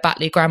by a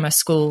Batley Grammar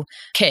School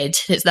kid.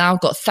 It's now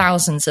got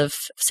thousands of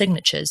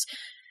signatures,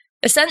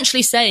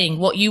 essentially saying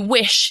what you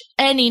wish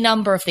any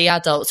number of the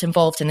adults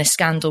involved in this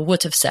scandal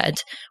would have said,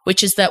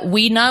 which is that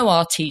we know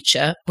our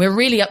teacher, we're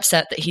really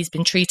upset that he's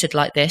been treated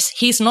like this,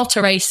 he's not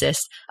a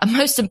racist. And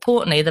most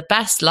importantly, the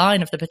best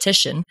line of the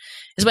petition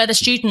is where the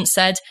students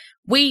said,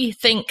 we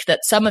think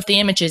that some of the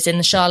images in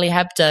the Charlie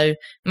Hebdo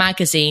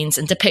magazines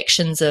and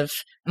depictions of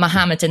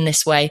Muhammad in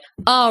this way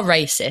are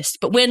racist,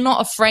 but we're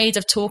not afraid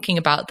of talking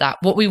about that.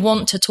 What we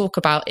want to talk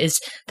about is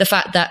the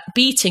fact that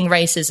beating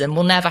racism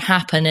will never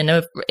happen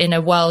in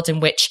a world in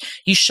which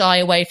you shy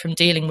away from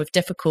dealing with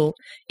difficult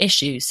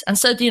issues. And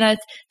so, you know,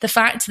 the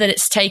fact that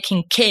it's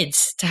taking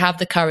kids to have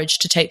the courage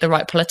to take the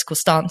right political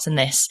stance in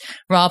this,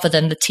 rather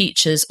than the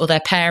teachers or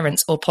their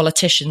parents or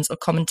politicians or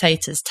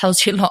commentators,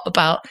 tells you a lot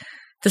about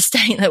the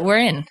state that we're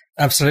in.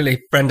 Absolutely.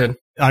 Brendan?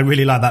 I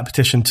really like that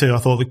petition too. I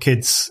thought the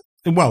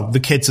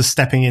kids are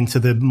stepping into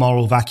the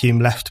moral vacuum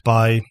left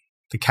by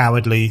the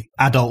cowardly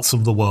adults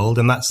of the world.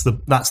 And that's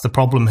the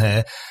problem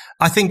here.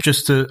 I think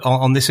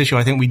on this issue,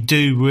 I think we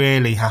do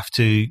really have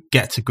to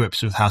get to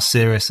grips with how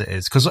serious it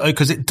is,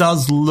 because it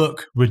does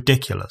look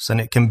ridiculous,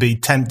 and it can be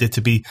tempted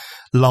to be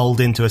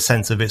lulled into a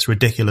sense of its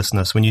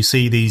ridiculousness when you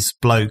see these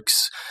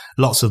blokes,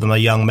 lots of them are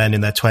young men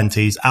in their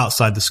 20s,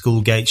 outside the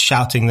school gates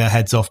shouting their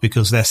heads off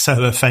because they're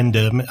so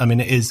offended. I mean,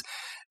 it is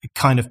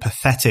kind of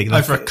pathetic.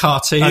 Over a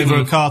cartoon.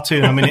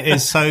 I mean, it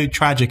is so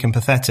tragic and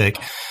pathetic.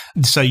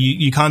 So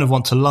you kind of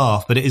want to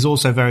laugh, but it is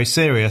also very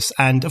serious.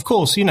 And of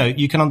course,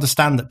 you can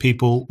understand that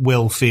people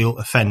will feel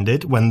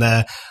offended when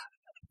their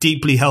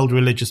deeply held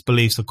religious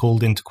beliefs are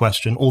called into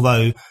question.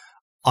 Although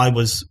I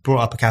was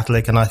brought up a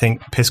Catholic, and I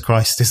think Piss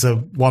Christ is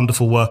a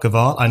wonderful work of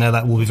art. I know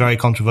that will be very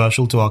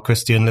controversial to our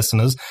Christian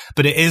listeners,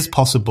 but it is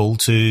possible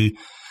to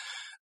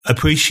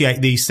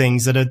appreciate these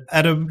things at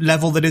a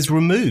level that is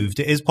removed.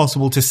 It is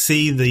possible to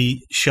see the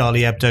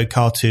Charlie Hebdo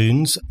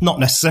cartoons,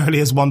 not necessarily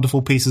as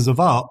wonderful pieces of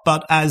art,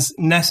 but as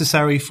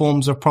necessary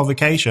forms of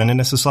provocation in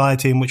a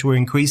society in which we're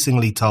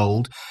increasingly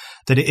told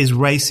that it is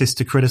racist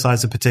to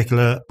criticize a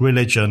particular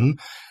religion,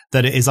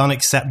 that it is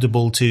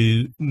unacceptable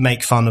to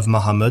make fun of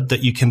Muhammad,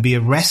 that you can be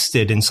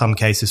arrested in some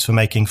cases for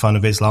making fun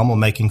of Islam or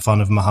making fun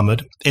of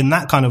Muhammad. In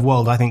that kind of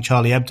world, I think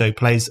Charlie Hebdo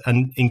plays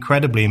an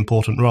incredibly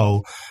important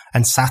role,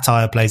 and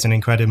satire plays an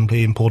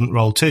incredibly important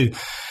role too.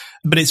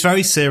 But it's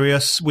very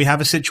serious. We have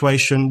a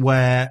situation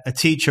where a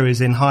teacher is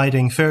in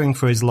hiding, fearing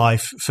for his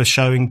life, for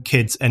showing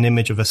kids an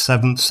image of a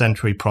 7th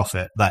century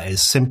prophet. That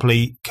is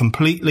simply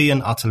completely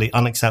and utterly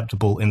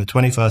unacceptable in the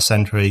 21st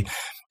century.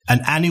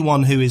 And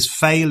anyone who is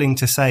failing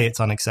to say it's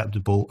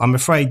unacceptable, I'm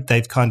afraid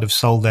they've kind of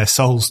sold their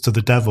souls to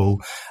the devil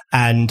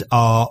and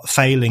are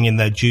failing in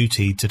their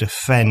duty to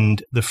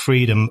defend the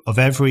freedom of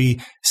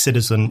every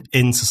citizen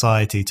in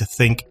society to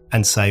think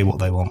and say what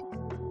they want.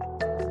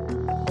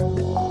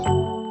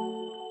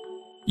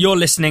 You're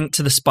listening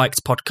to the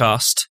Spiked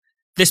podcast.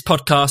 This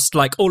podcast,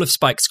 like all of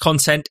Spike's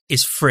content,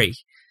 is free.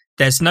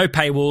 There's no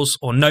paywalls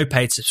or no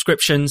paid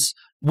subscriptions.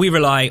 We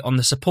rely on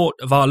the support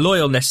of our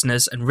loyal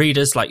listeners and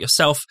readers like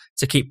yourself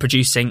to keep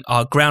producing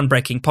our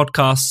groundbreaking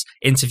podcasts,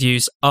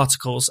 interviews,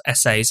 articles,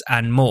 essays,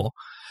 and more.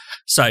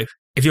 So,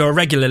 if you're a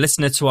regular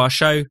listener to our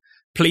show,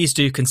 please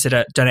do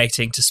consider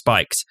donating to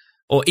Spiked,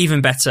 or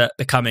even better,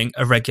 becoming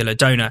a regular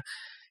donor.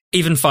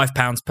 Even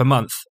 £5 per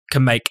month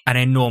can make an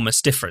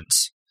enormous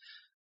difference.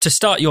 To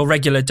start your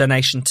regular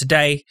donation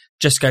today,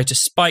 just go to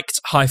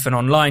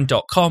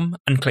spiked-online.com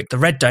and click the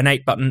red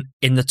donate button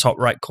in the top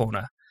right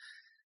corner.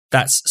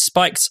 That's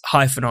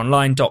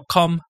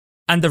spiked-online.com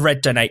and the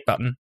red donate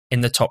button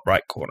in the top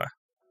right corner.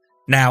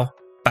 Now,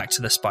 back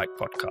to the Spike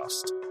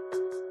podcast.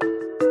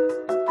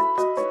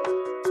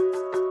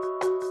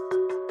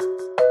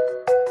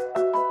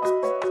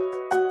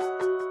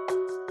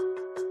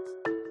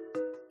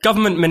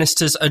 Government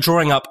ministers are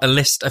drawing up a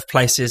list of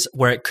places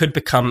where it could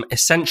become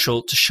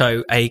essential to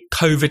show a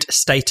COVID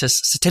status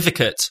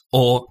certificate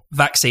or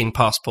vaccine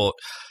passport.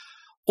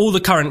 All the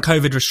current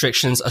COVID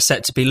restrictions are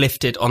set to be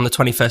lifted on the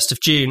 21st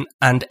of June,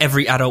 and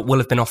every adult will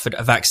have been offered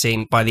a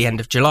vaccine by the end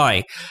of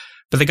July.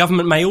 But the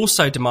government may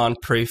also demand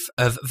proof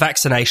of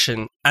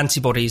vaccination,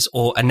 antibodies,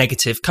 or a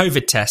negative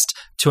COVID test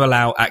to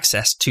allow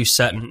access to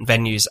certain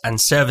venues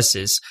and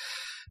services.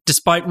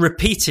 Despite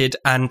repeated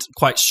and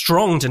quite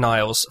strong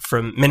denials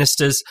from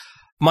ministers,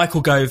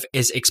 Michael Gove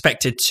is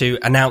expected to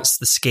announce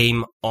the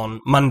scheme on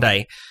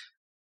Monday.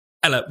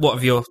 Ella, what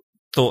have your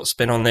thoughts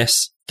been on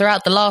this?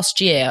 Throughout the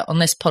last year on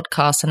this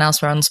podcast and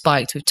elsewhere on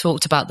Spiked, we've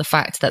talked about the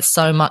fact that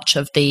so much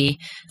of the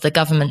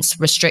government's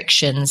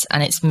restrictions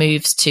and its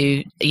moves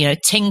to,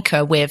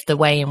 tinker with the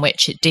way in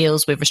which it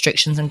deals with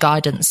restrictions and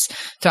guidance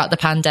throughout the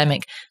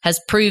pandemic has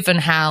proven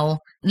how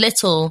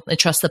little they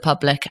trust the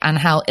public and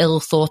how ill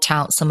thought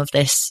out some of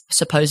this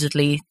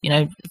supposedly,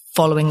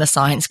 following the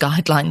science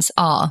guidelines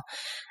are.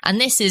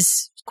 And this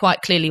is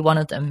quite clearly one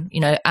of them,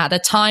 at a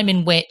time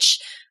in which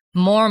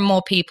more and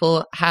more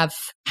people have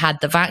had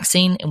the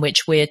vaccine, in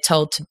which we're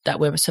told that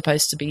we're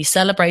supposed to be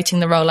celebrating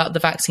the rollout of the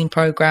vaccine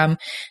program,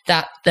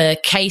 that the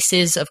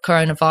cases of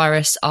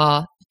coronavirus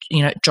are,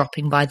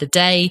 dropping by the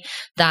day,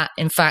 that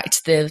in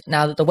fact,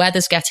 now that the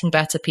weather's getting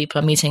better, people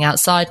are meeting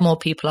outside more,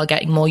 people are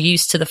getting more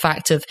used to the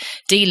fact of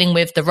dealing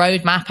with the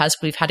roadmap as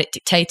we've had it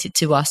dictated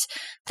to us,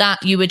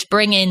 that you would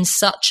bring in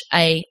such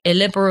a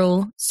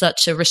illiberal,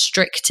 such a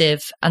restrictive,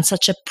 and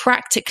such a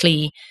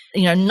practically,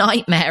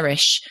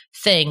 nightmarish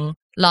thing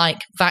like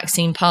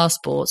vaccine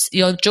passports.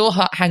 Your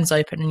jaw hangs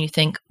open and you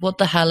think, what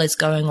the hell is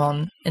going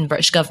on in the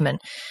British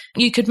government?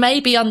 You could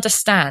maybe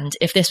understand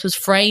if this was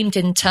framed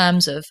in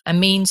terms of a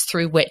means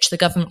through which the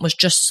government was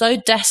just so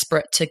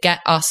desperate to get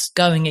us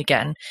going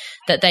again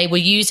that they were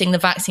using the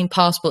vaccine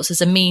passports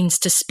as a means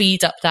to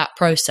speed up that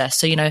process.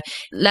 So,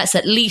 let's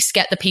at least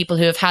get the people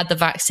who have had the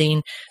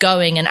vaccine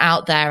going and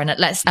out there, and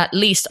let's at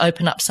least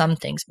open up some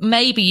things.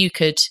 Maybe you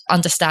could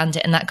understand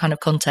it in that kind of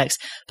context.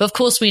 But of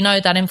course, we know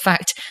that in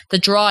fact, the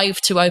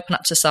drive to open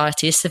up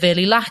society is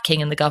severely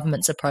lacking in the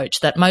government's approach,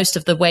 that most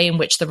of the way in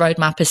which the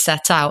roadmap is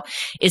set out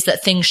is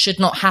that things should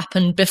not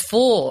happen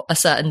before a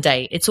certain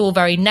date. It's all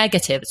very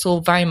negative. It's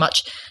all very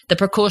much the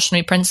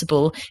precautionary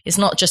principle is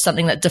not just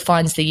something that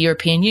defines the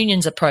European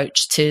Union's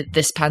approach to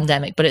this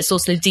pandemic, but it's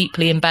also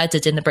deeply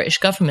embedded in the British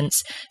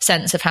government's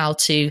sense of how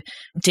to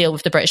deal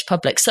with the British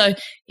public. So,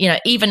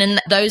 even in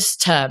those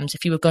terms,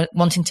 if you were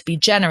wanting to be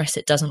generous,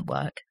 it doesn't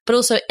work. But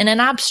also in an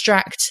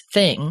abstract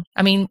thing,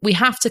 I mean, we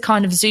have to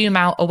kind of zoom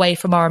out away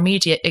from our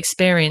immediate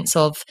experience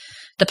of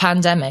the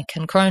pandemic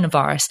and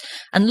coronavirus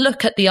and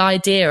look at the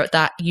idea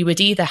that you would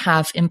either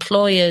have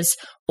employers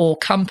or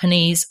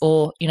companies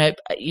or,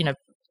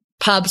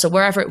 pubs or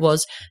wherever it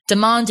was,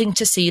 demanding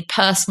to see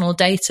personal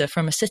data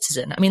from a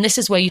citizen. I mean, this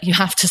is where you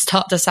have to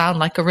start to sound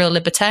like a real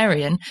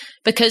libertarian,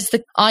 because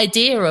the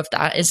idea of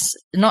that is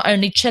not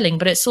only chilling,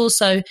 but it's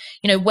also,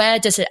 where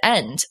does it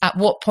end? At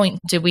what point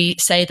do we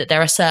say that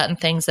there are certain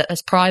things that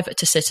is private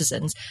to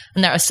citizens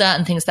and there are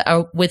certain things that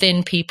are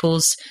within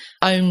people's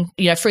own,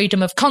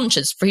 freedom of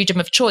conscience, freedom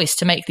of choice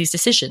to make these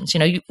decisions?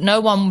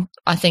 No one,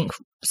 I think,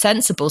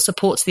 sensible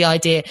supports the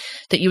idea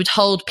that you would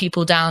hold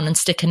people down and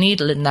stick a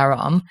needle in their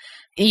arm.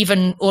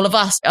 Even all of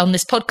us on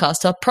this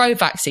podcast are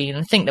pro-vaccine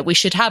and think that we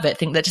should have it,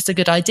 think that it's a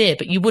good idea,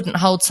 but you wouldn't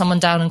hold someone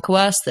down and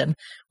coerce them.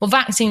 Well,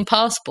 vaccine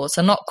passports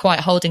are not quite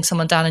holding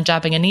someone down and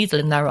jabbing a needle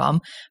in their arm,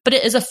 but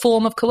it is a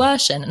form of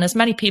coercion. And as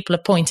many people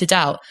have pointed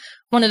out,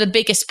 one of the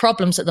biggest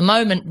problems at the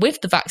moment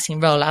with the vaccine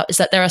rollout is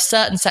that there are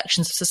certain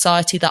sections of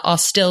society that are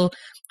still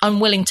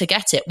unwilling to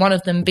get it, one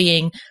of them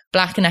being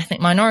Black and ethnic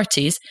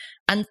minorities.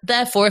 And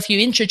therefore, if you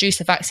introduce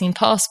a vaccine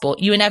passport,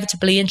 you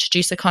inevitably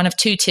introduce a kind of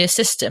two-tier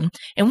system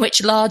in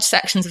which large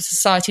sections of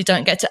society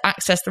don't get to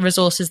access the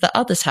resources that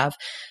others have.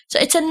 So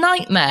it's a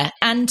nightmare.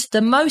 And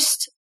the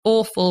most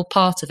awful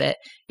part of it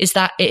is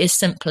that it is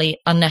simply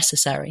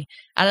unnecessary.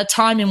 At a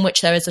time in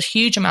which there is a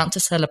huge amount to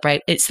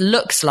celebrate, it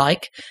looks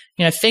like,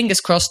 fingers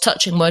crossed,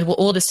 touching wood,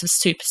 all the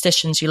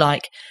superstitions you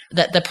like,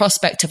 that the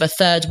prospect of a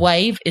third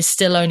wave is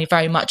still only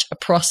very much a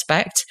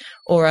prospect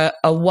or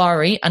a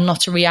worry and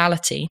not a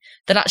reality,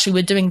 that actually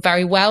we're doing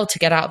very well to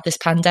get out of this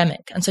pandemic.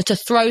 And so to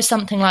throw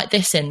something like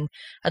this in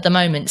at the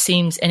moment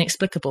seems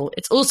inexplicable.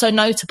 It's also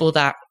notable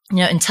that,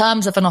 in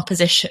terms of an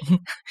opposition,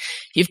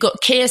 you've got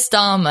Keir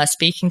Starmer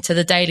speaking to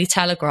the Daily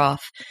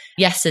Telegraph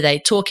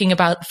yesterday, talking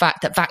about the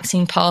fact that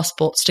vaccine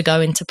passports to go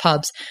into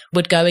pubs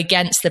would go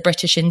against the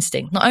British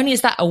instinct. Not only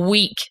is that a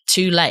week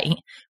too late,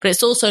 but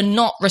it's also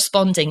not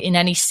responding in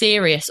any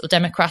serious or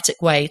democratic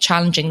way,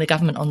 challenging the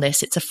government on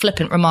this. It's a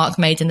flippant remark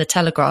made in the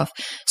Telegraph.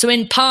 So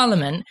in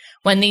Parliament,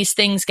 when these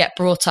things get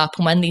brought up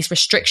and when these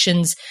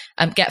restrictions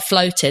get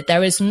floated,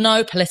 there is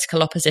no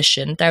political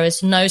opposition. There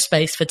is no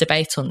space for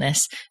debate on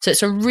this. So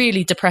it's a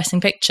really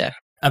depressing picture.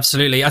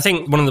 Absolutely. I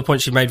think one of the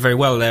points you made very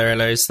well there,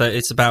 Ella, is that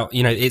it's about,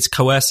 it's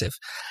coercive.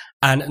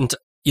 And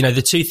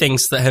the two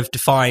things that have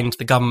defined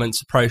the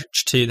government's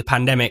approach to the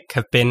pandemic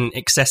have been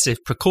excessive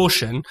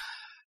precaution,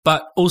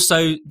 but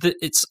also that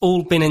it's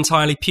all been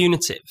entirely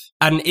punitive.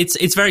 And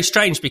it's very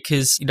strange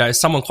because,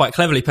 someone quite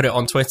cleverly put it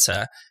on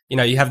Twitter,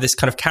 you have this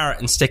kind of carrot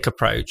and stick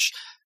approach.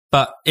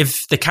 But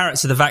if the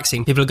carrots are the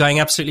vaccine, people are going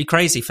absolutely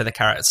crazy for the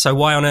carrots. So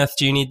why on earth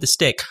do you need the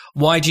stick?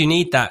 Why do you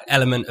need that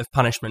element of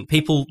punishment?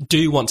 People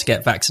do want to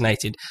get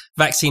vaccinated.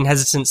 Vaccine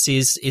hesitancy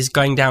is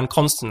going down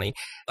constantly.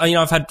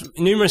 I've had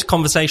numerous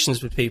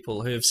conversations with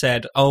people who have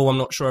said, oh, I'm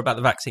not sure about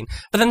the vaccine.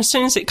 But then as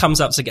soon as it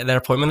comes up to get their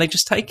appointment, they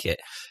just take it.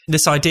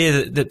 This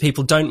idea that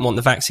people don't want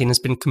the vaccine has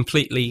been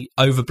completely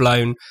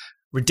overblown,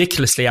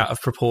 ridiculously out of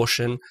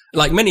proportion,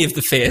 like many of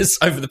the fears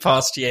over the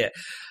past year.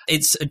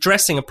 It's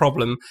addressing a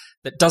problem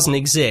that doesn't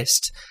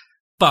exist,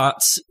 but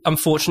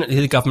unfortunately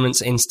the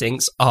government's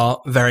instincts are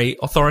very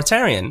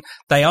authoritarian.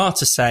 They are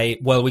to say,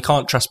 well, we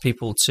can't trust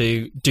people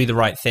to do the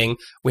right thing.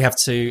 We have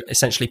to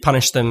essentially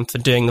punish them for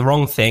doing the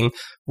wrong thing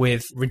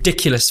with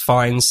ridiculous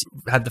fines.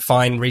 Had the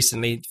fine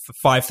recently for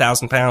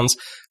 £5,000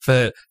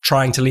 for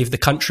trying to leave the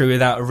country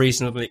without a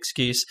reasonable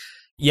excuse.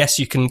 Yes,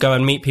 you can go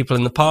and meet people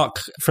in the park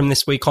from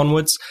this week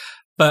onwards,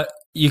 but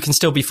you can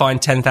still be fined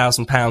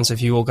 £10,000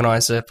 if you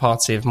organise a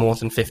party of more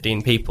than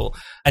 15 people.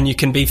 And you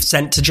can be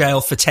sent to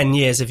jail for 10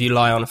 years if you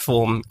lie on a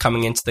form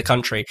coming into the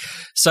country.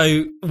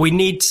 So we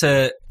need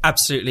to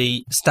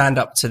absolutely stand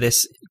up to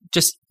this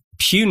just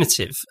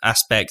punitive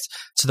aspect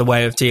to the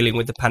way of dealing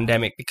with the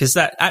pandemic, because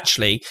that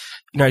actually,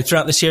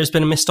 throughout this year has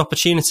been a missed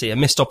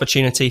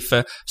opportunity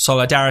for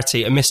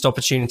solidarity, a missed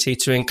opportunity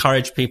to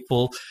encourage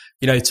people,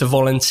 to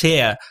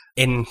volunteer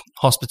in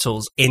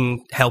hospitals, in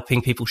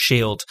helping people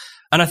shield.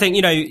 And I think,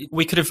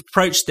 we could have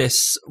approached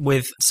this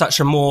with such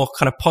a more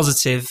kind of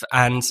positive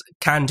and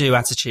can-do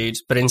attitude,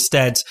 but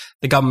instead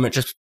the government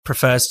just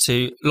prefers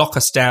to lock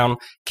us down,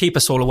 keep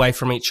us all away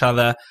from each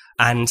other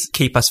and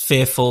keep us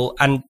fearful.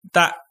 And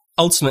that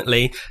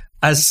ultimately,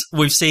 as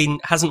we've seen,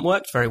 hasn't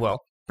worked very well.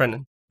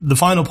 Brendan? The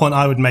final point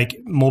I would make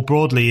more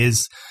broadly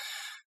is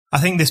I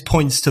think this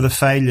points to the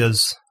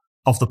failures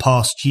of the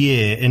past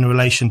year in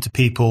relation to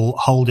people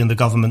holding the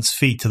government's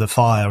feet to the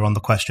fire on the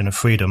question of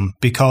freedom.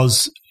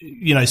 Because,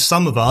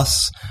 some of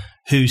us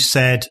who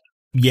said,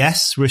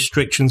 yes,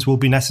 restrictions will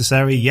be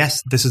necessary.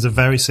 Yes, this is a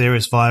very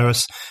serious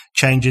virus.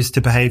 Changes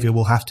to behavior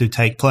will have to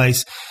take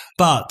place.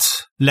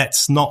 But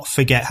let's not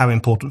forget how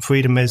important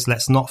freedom is.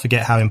 Let's not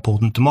forget how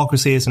important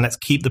democracy is. And let's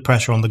keep the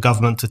pressure on the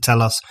government to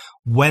tell us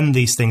when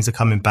these things are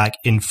coming back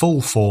in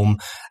full form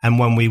and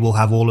when we will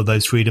have all of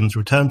those freedoms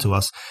returned to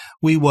us.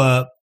 We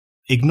were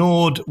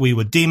ignored. We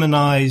were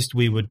demonized.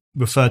 We were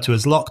referred to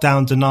as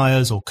lockdown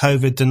deniers or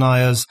COVID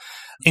deniers,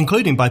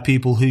 including by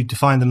people who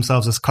define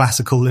themselves as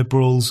classical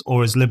liberals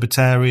or as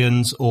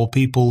libertarians or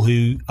people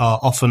who are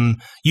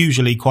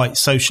usually quite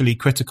socially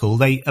critical.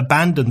 They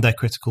abandoned their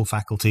critical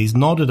faculties,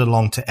 nodded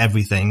along to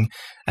everything,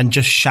 and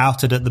just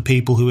shouted at the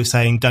people who were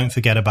saying, don't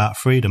forget about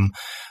freedom.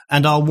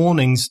 And our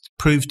warnings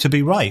proved to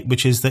be right,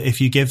 which is that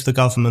if you give the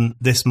government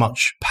this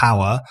much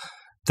power,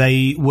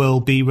 they will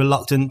be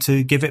reluctant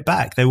to give it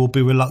back. They will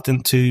be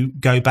reluctant to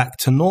go back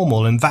to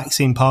normal. And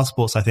vaccine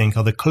passports, I think,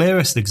 are the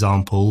clearest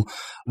example.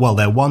 Well,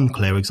 they're one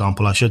clear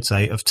example, I should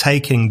say, of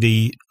taking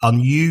the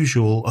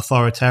unusual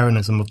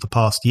authoritarianism of the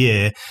past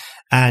year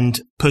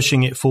and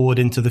pushing it forward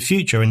into the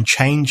future and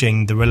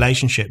changing the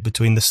relationship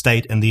between the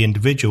state and the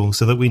individual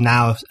so that we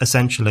now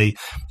essentially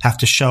have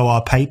to show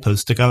our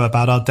papers to go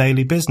about our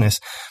daily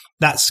business.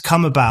 That's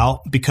come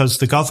about because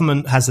the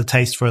government has a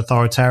taste for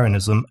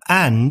authoritarianism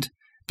and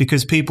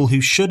because people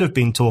who should have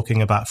been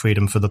talking about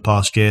freedom for the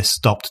past year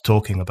stopped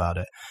talking about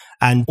it.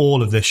 And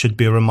all of this should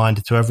be a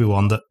reminder to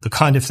everyone that the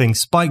kind of thing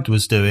Spiked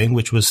was doing,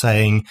 which was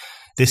saying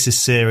this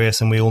is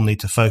serious and we all need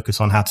to focus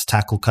on how to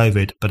tackle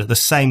COVID, but at the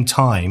same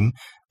time,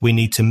 we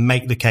need to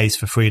make the case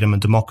for freedom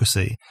and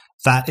democracy.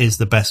 That is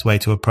the best way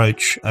to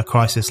approach a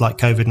crisis like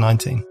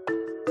COVID-19.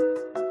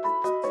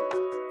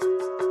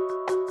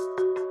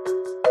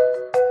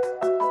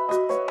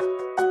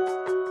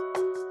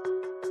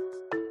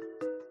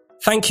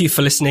 Thank you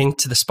for listening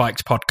to the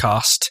Spiked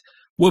podcast.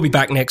 We'll be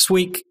back next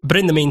week, but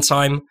in the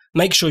meantime,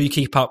 make sure you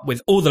keep up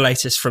with all the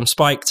latest from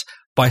Spiked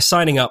by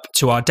signing up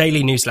to our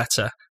daily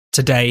newsletter,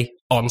 Today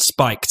on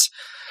Spiked.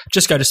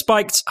 Just go to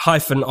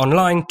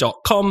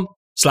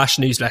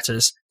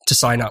spiked-online.com/newsletters to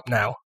sign up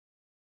now.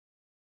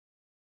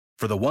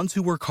 For the ones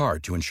who work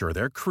hard to ensure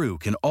their crew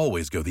can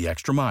always go the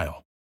extra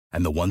mile,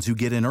 and the ones who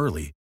get in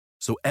early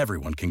so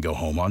everyone can go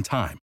home on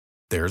time,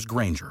 there's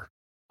Grainger,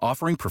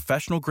 offering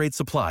professional-grade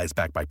supplies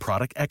backed by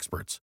product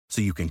experts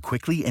so you can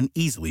quickly and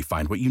easily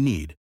find what you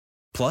need.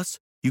 Plus,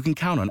 you can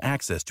count on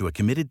access to a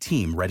committed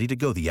team ready to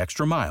go the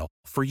extra mile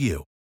for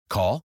you.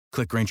 Call,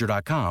 click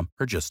Grainger.com,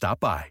 or just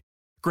stop by.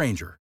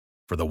 Grainger,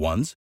 for the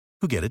ones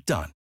who get it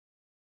done.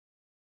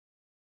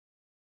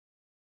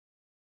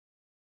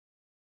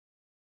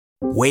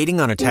 Waiting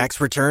on a tax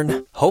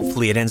return?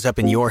 Hopefully it ends up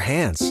in your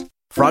hands.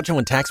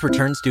 Fraudulent tax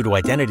returns due to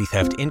identity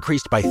theft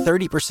increased by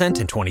 30%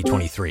 in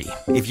 2023.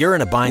 If you're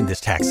in a bind this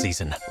tax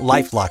season,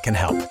 LifeLock can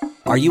help.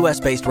 Our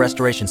U.S.-based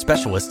restoration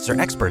specialists are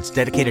experts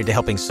dedicated to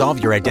helping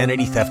solve your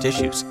identity theft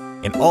issues.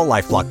 And all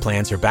LifeLock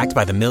plans are backed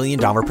by the $1 Million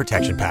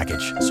Protection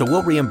Package. So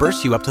we'll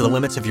reimburse you up to the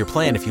limits of your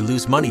plan if you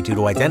lose money due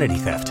to identity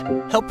theft.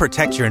 Help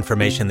protect your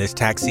information this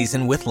tax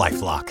season with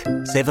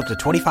LifeLock. Save up to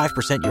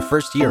 25% your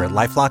first year at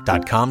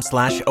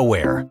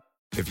LifeLock.com/aware.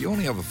 If you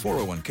only have a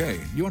 401k,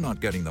 you're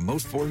not getting the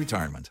most for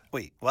retirement.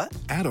 Wait, what?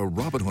 Add a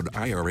Robinhood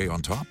IRA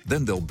on top,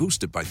 then they'll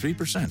boost it by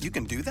 3%. You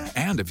can do that?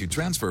 And if you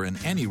transfer in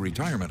any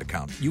retirement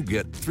account, you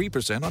get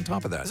 3% on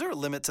top of that. Is there a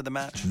limit to the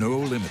match? No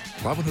limit.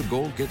 Robinhood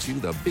Gold gets you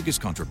the biggest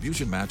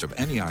contribution match of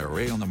any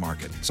IRA on the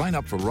market. Sign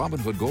up for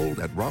Robinhood Gold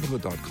at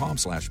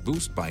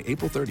Robinhood.com/boost by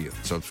April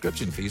 30th.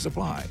 Subscription fees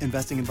apply.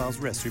 Investing involves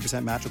risk.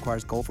 3% match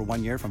requires gold for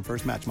 1 year from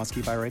first match. Must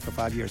keep IRA for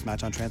 5 years.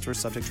 Match on transfers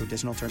subject to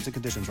additional terms and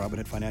conditions.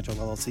 Robinhood Financial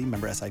LLC,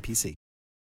 member SIPC.